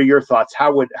 what are your thoughts?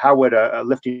 How would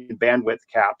lifting bandwidth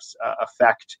caps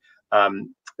affect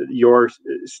your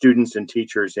students and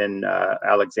teachers in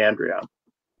Alexandria?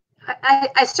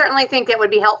 I certainly think it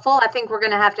would be helpful. I think we're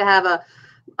going to have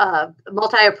a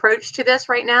multi-approach to this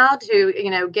right now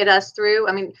to get us through.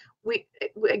 I mean, we've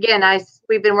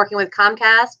been working with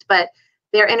Comcast, but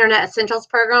their Internet Essentials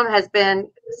program has been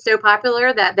so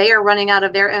popular that they are running out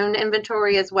of their own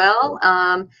inventory as well.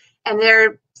 And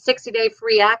their 60-day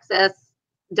free access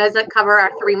doesn't cover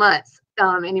our 3 months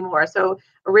anymore. So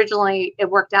originally it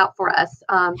worked out for us.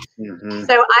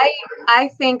 So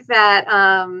I think that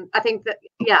I think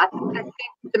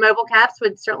the mobile caps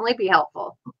would certainly be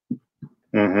helpful.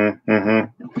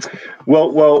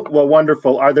 Well,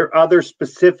 wonderful. Are there other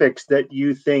specifics that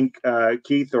you think,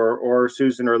 Keith or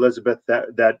Susan or Elizabeth,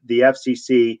 that the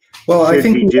FCC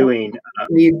should be doing?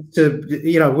 Need to,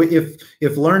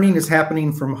 if learning is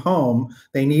happening from home,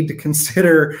 they need to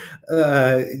consider,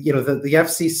 the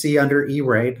FCC under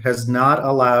E-rate has not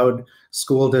allowed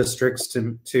school districts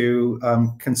to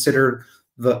consider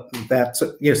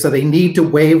so they need to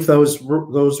waive those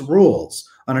rules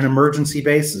on an emergency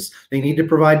basis. They need to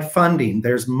provide funding.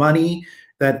 There's money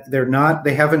that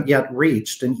they haven't yet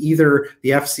reached, and either the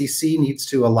FCC needs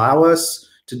to allow us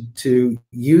to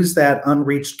use that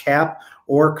unreached cap,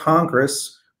 or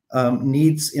Congress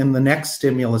needs, in the next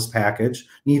stimulus package,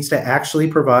 needs to actually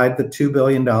provide the $2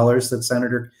 billion that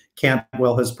Senator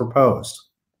Cantwell has proposed.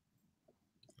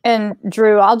 And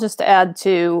Drew, I'll just add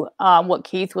to what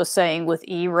Keith was saying with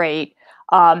E-rate.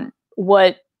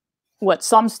 What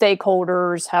some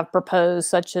stakeholders have proposed,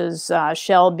 such as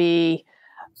Shelby,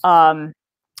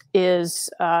 is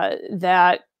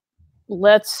that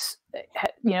let's,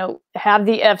 have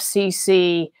the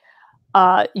FCC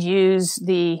use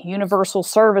the Universal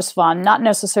Service Fund, not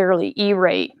necessarily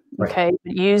E-rate, okay,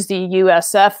 but use the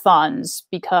USF funds,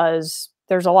 because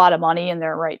there's a lot of money in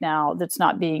there right now that's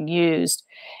not being used,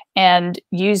 and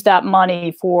use that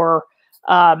money for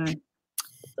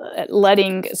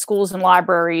letting schools and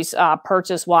libraries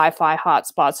purchase Wi-Fi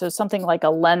hotspots. So something like a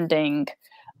lending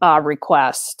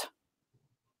request.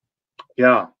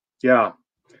 Yeah, yeah.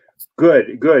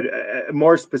 Good, good.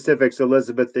 More specifics,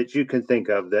 Elizabeth, that you can think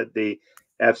of that the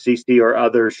FCC or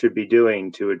others should be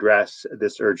doing to address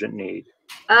this urgent need?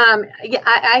 Yeah,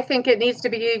 I think it needs to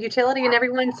be a utility in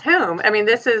everyone's home. I mean,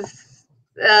 this is,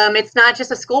 it's not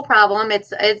just a school problem.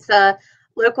 It's a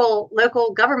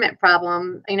local government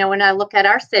problem. When I look at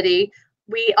our city,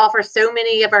 we offer so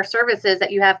many of our services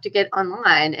that you have to get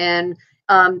online, and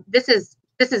this is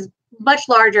much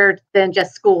larger than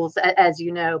just schools, as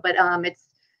you know. But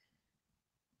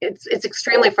it's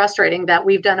extremely frustrating that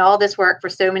we've done all this work for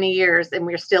so many years and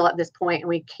we're still at this point and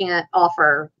we can't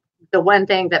offer the one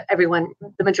thing that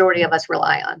the majority of us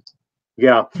rely on.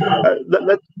 Yeah.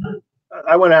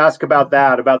 I want to ask about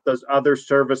that, about those other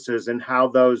services and how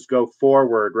those go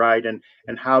forward, right? And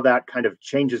how that kind of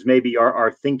changes maybe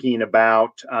our thinking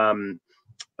about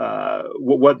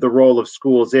what the role of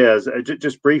schools is,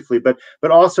 just briefly, but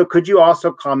also, could you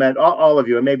also comment, all of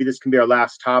you, and maybe this can be our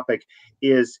last topic,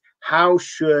 is how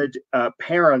should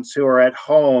parents who are at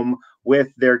home with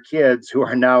their kids who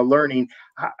are now learning,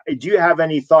 do you have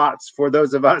any thoughts for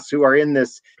those of us who are in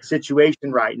this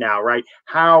situation right now, right?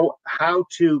 How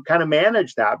to kind of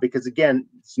manage that? Because again,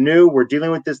 it's new, we're dealing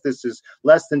with this is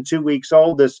less than 2 weeks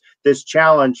old, this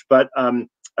challenge, but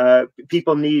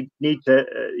people need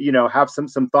to have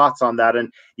some thoughts on that,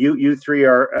 and you three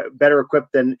are better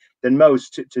equipped than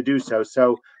most to do so.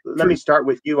 So let me start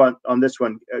with you on this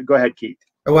one. Go ahead, Keith.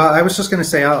 Well, I was just going to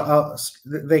say,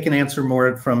 they can answer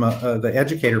more from the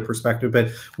educator perspective, but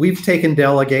we've taken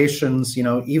delegations,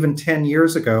 even 10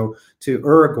 years ago to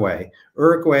Uruguay.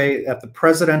 Uruguay, at the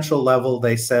presidential level,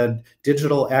 they said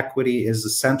digital equity is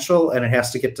essential and it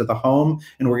has to get to the home,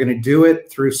 and we're going to do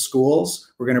it through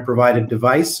schools. We're going to provide a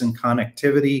device and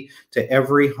connectivity to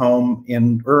every home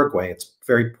in Uruguay. It's a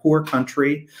very poor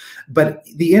country. But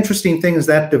the interesting thing is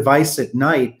that device at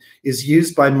night is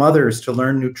used by mothers to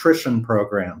learn nutrition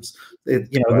programs.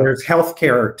 There's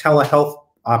healthcare, telehealth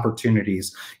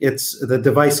opportunities. The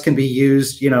device can be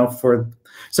used, for.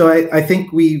 So I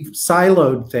think we've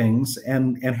siloed things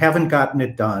and haven't gotten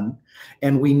it done.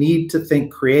 And we need to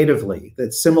think creatively.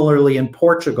 That similarly in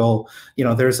Portugal,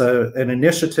 there's an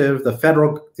initiative,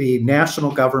 the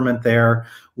national government there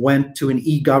went to an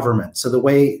e-government. So the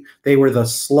way they were the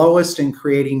slowest in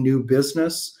creating new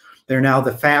business, they're now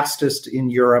the fastest in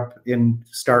Europe in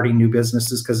starting new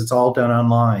businesses because it's all done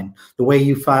online. The way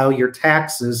you file your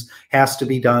taxes has to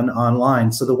be done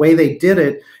online. So the way they did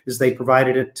it is they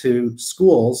provided it to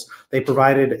schools. They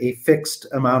provided a fixed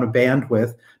amount of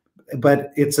bandwidth,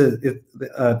 but that's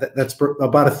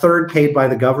about a third paid by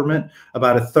the government,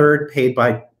 about a third paid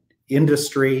by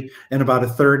industry, and about a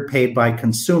third paid by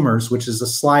consumers, which is a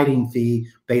sliding fee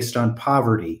based on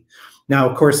poverty. Now,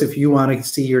 of course, if you want to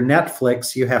see your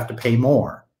Netflix, you have to pay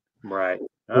more. Right.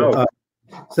 Oh,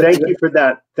 thank you for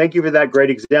that. Thank you for that great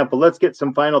example. Let's get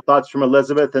some final thoughts from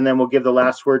Elizabeth, and then we'll give the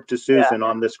last word to Susan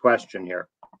on this question here.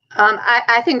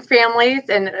 I think families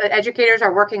and educators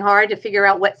are working hard to figure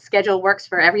out what schedule works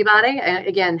for everybody. And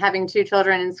again, having 2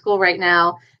 children in school right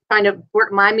now, trying to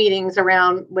work my meetings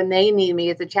around when they need me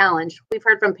is a challenge. We've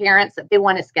heard from parents that they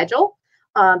want a schedule,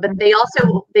 but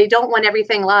they don't want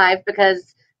everything live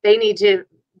because they need to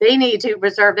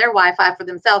reserve their Wi-Fi for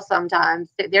themselves sometimes.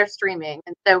 They're streaming.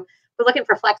 And so we're looking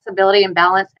for flexibility and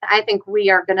balance. I think we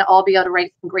are going to all be able to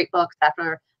write some great books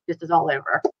after this is all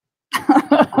over.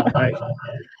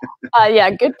 Yeah,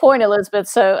 good point, Elizabeth.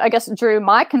 So I guess, Drew,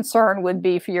 my concern would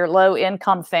be for your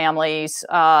low-income families,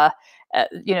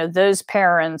 those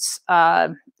parents,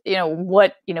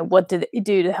 what do they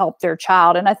do to help their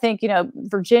child? And I think,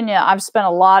 Virginia, I've spent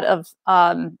a lot of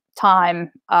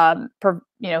time,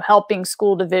 helping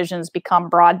school divisions become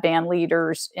broadband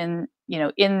leaders in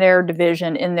their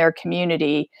division, in their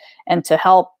community, and to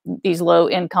help these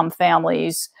low-income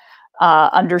families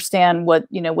understand what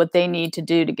they need to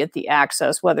do to get the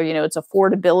access, whether, it's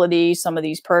affordability, some of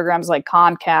these programs like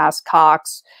Comcast,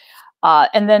 Cox,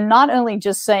 and then not only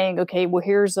just saying, okay, well,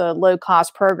 here's a low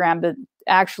cost program, but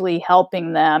actually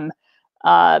helping them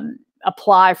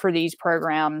apply for these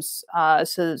programs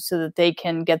so that they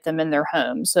can get them in their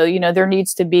homes. So, there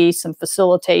needs to be some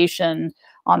facilitation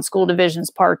on school division's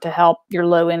part to help your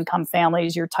low-income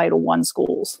families, your Title I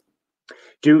schools.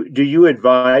 Do you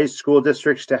advise school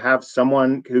districts to have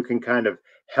someone who can kind of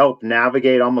help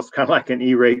navigate, almost kind of like an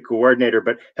E-rate coordinator,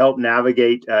 but help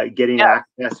navigate getting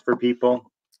access for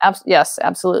people? Yes,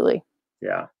 absolutely.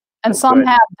 Yeah. And some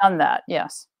have done that,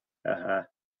 yes.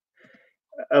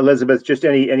 Elizabeth, just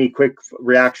any quick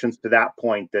reactions to that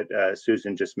point that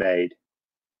Susan just made?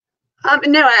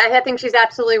 No, I think she's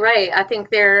absolutely right. I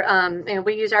think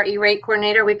we use our E-rate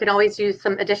coordinator. We can always use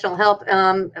some additional help in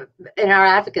our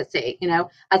advocacy.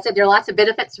 I said there are lots of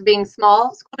benefits to being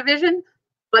small school division,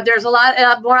 but there's a lot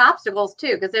more obstacles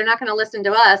too, because they're not going to listen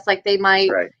to us like they might,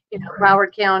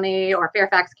 Broward County or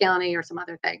Fairfax County or some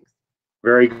other things.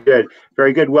 Very good.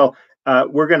 Very good. Well,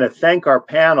 we're going to thank our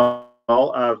panel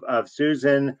of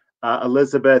Susan,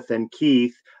 Elizabeth, and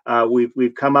Keith.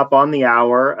 We've come up on the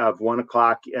hour of 1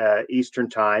 o'clock Eastern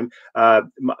time.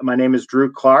 My name is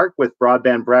Drew Clark with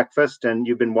Broadband Breakfast, and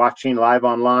you've been watching live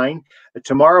online.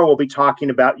 Tomorrow we'll be talking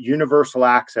about universal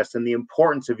access and the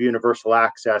importance of universal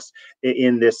access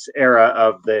in this era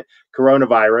of the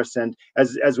coronavirus. And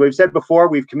as we've said before,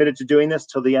 we've committed to doing this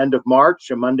till the end of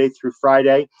March, Monday through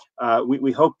Friday.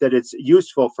 We hope that it's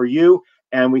useful for you,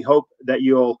 and we hope that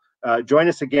you'll join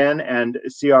us again and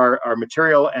see our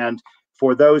material. And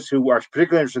for those who are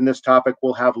particularly interested in this topic,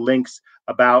 we'll have links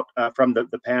about from the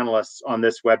panelists on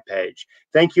this webpage.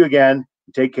 Thank you again.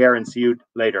 Take care and see you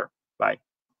later. Bye.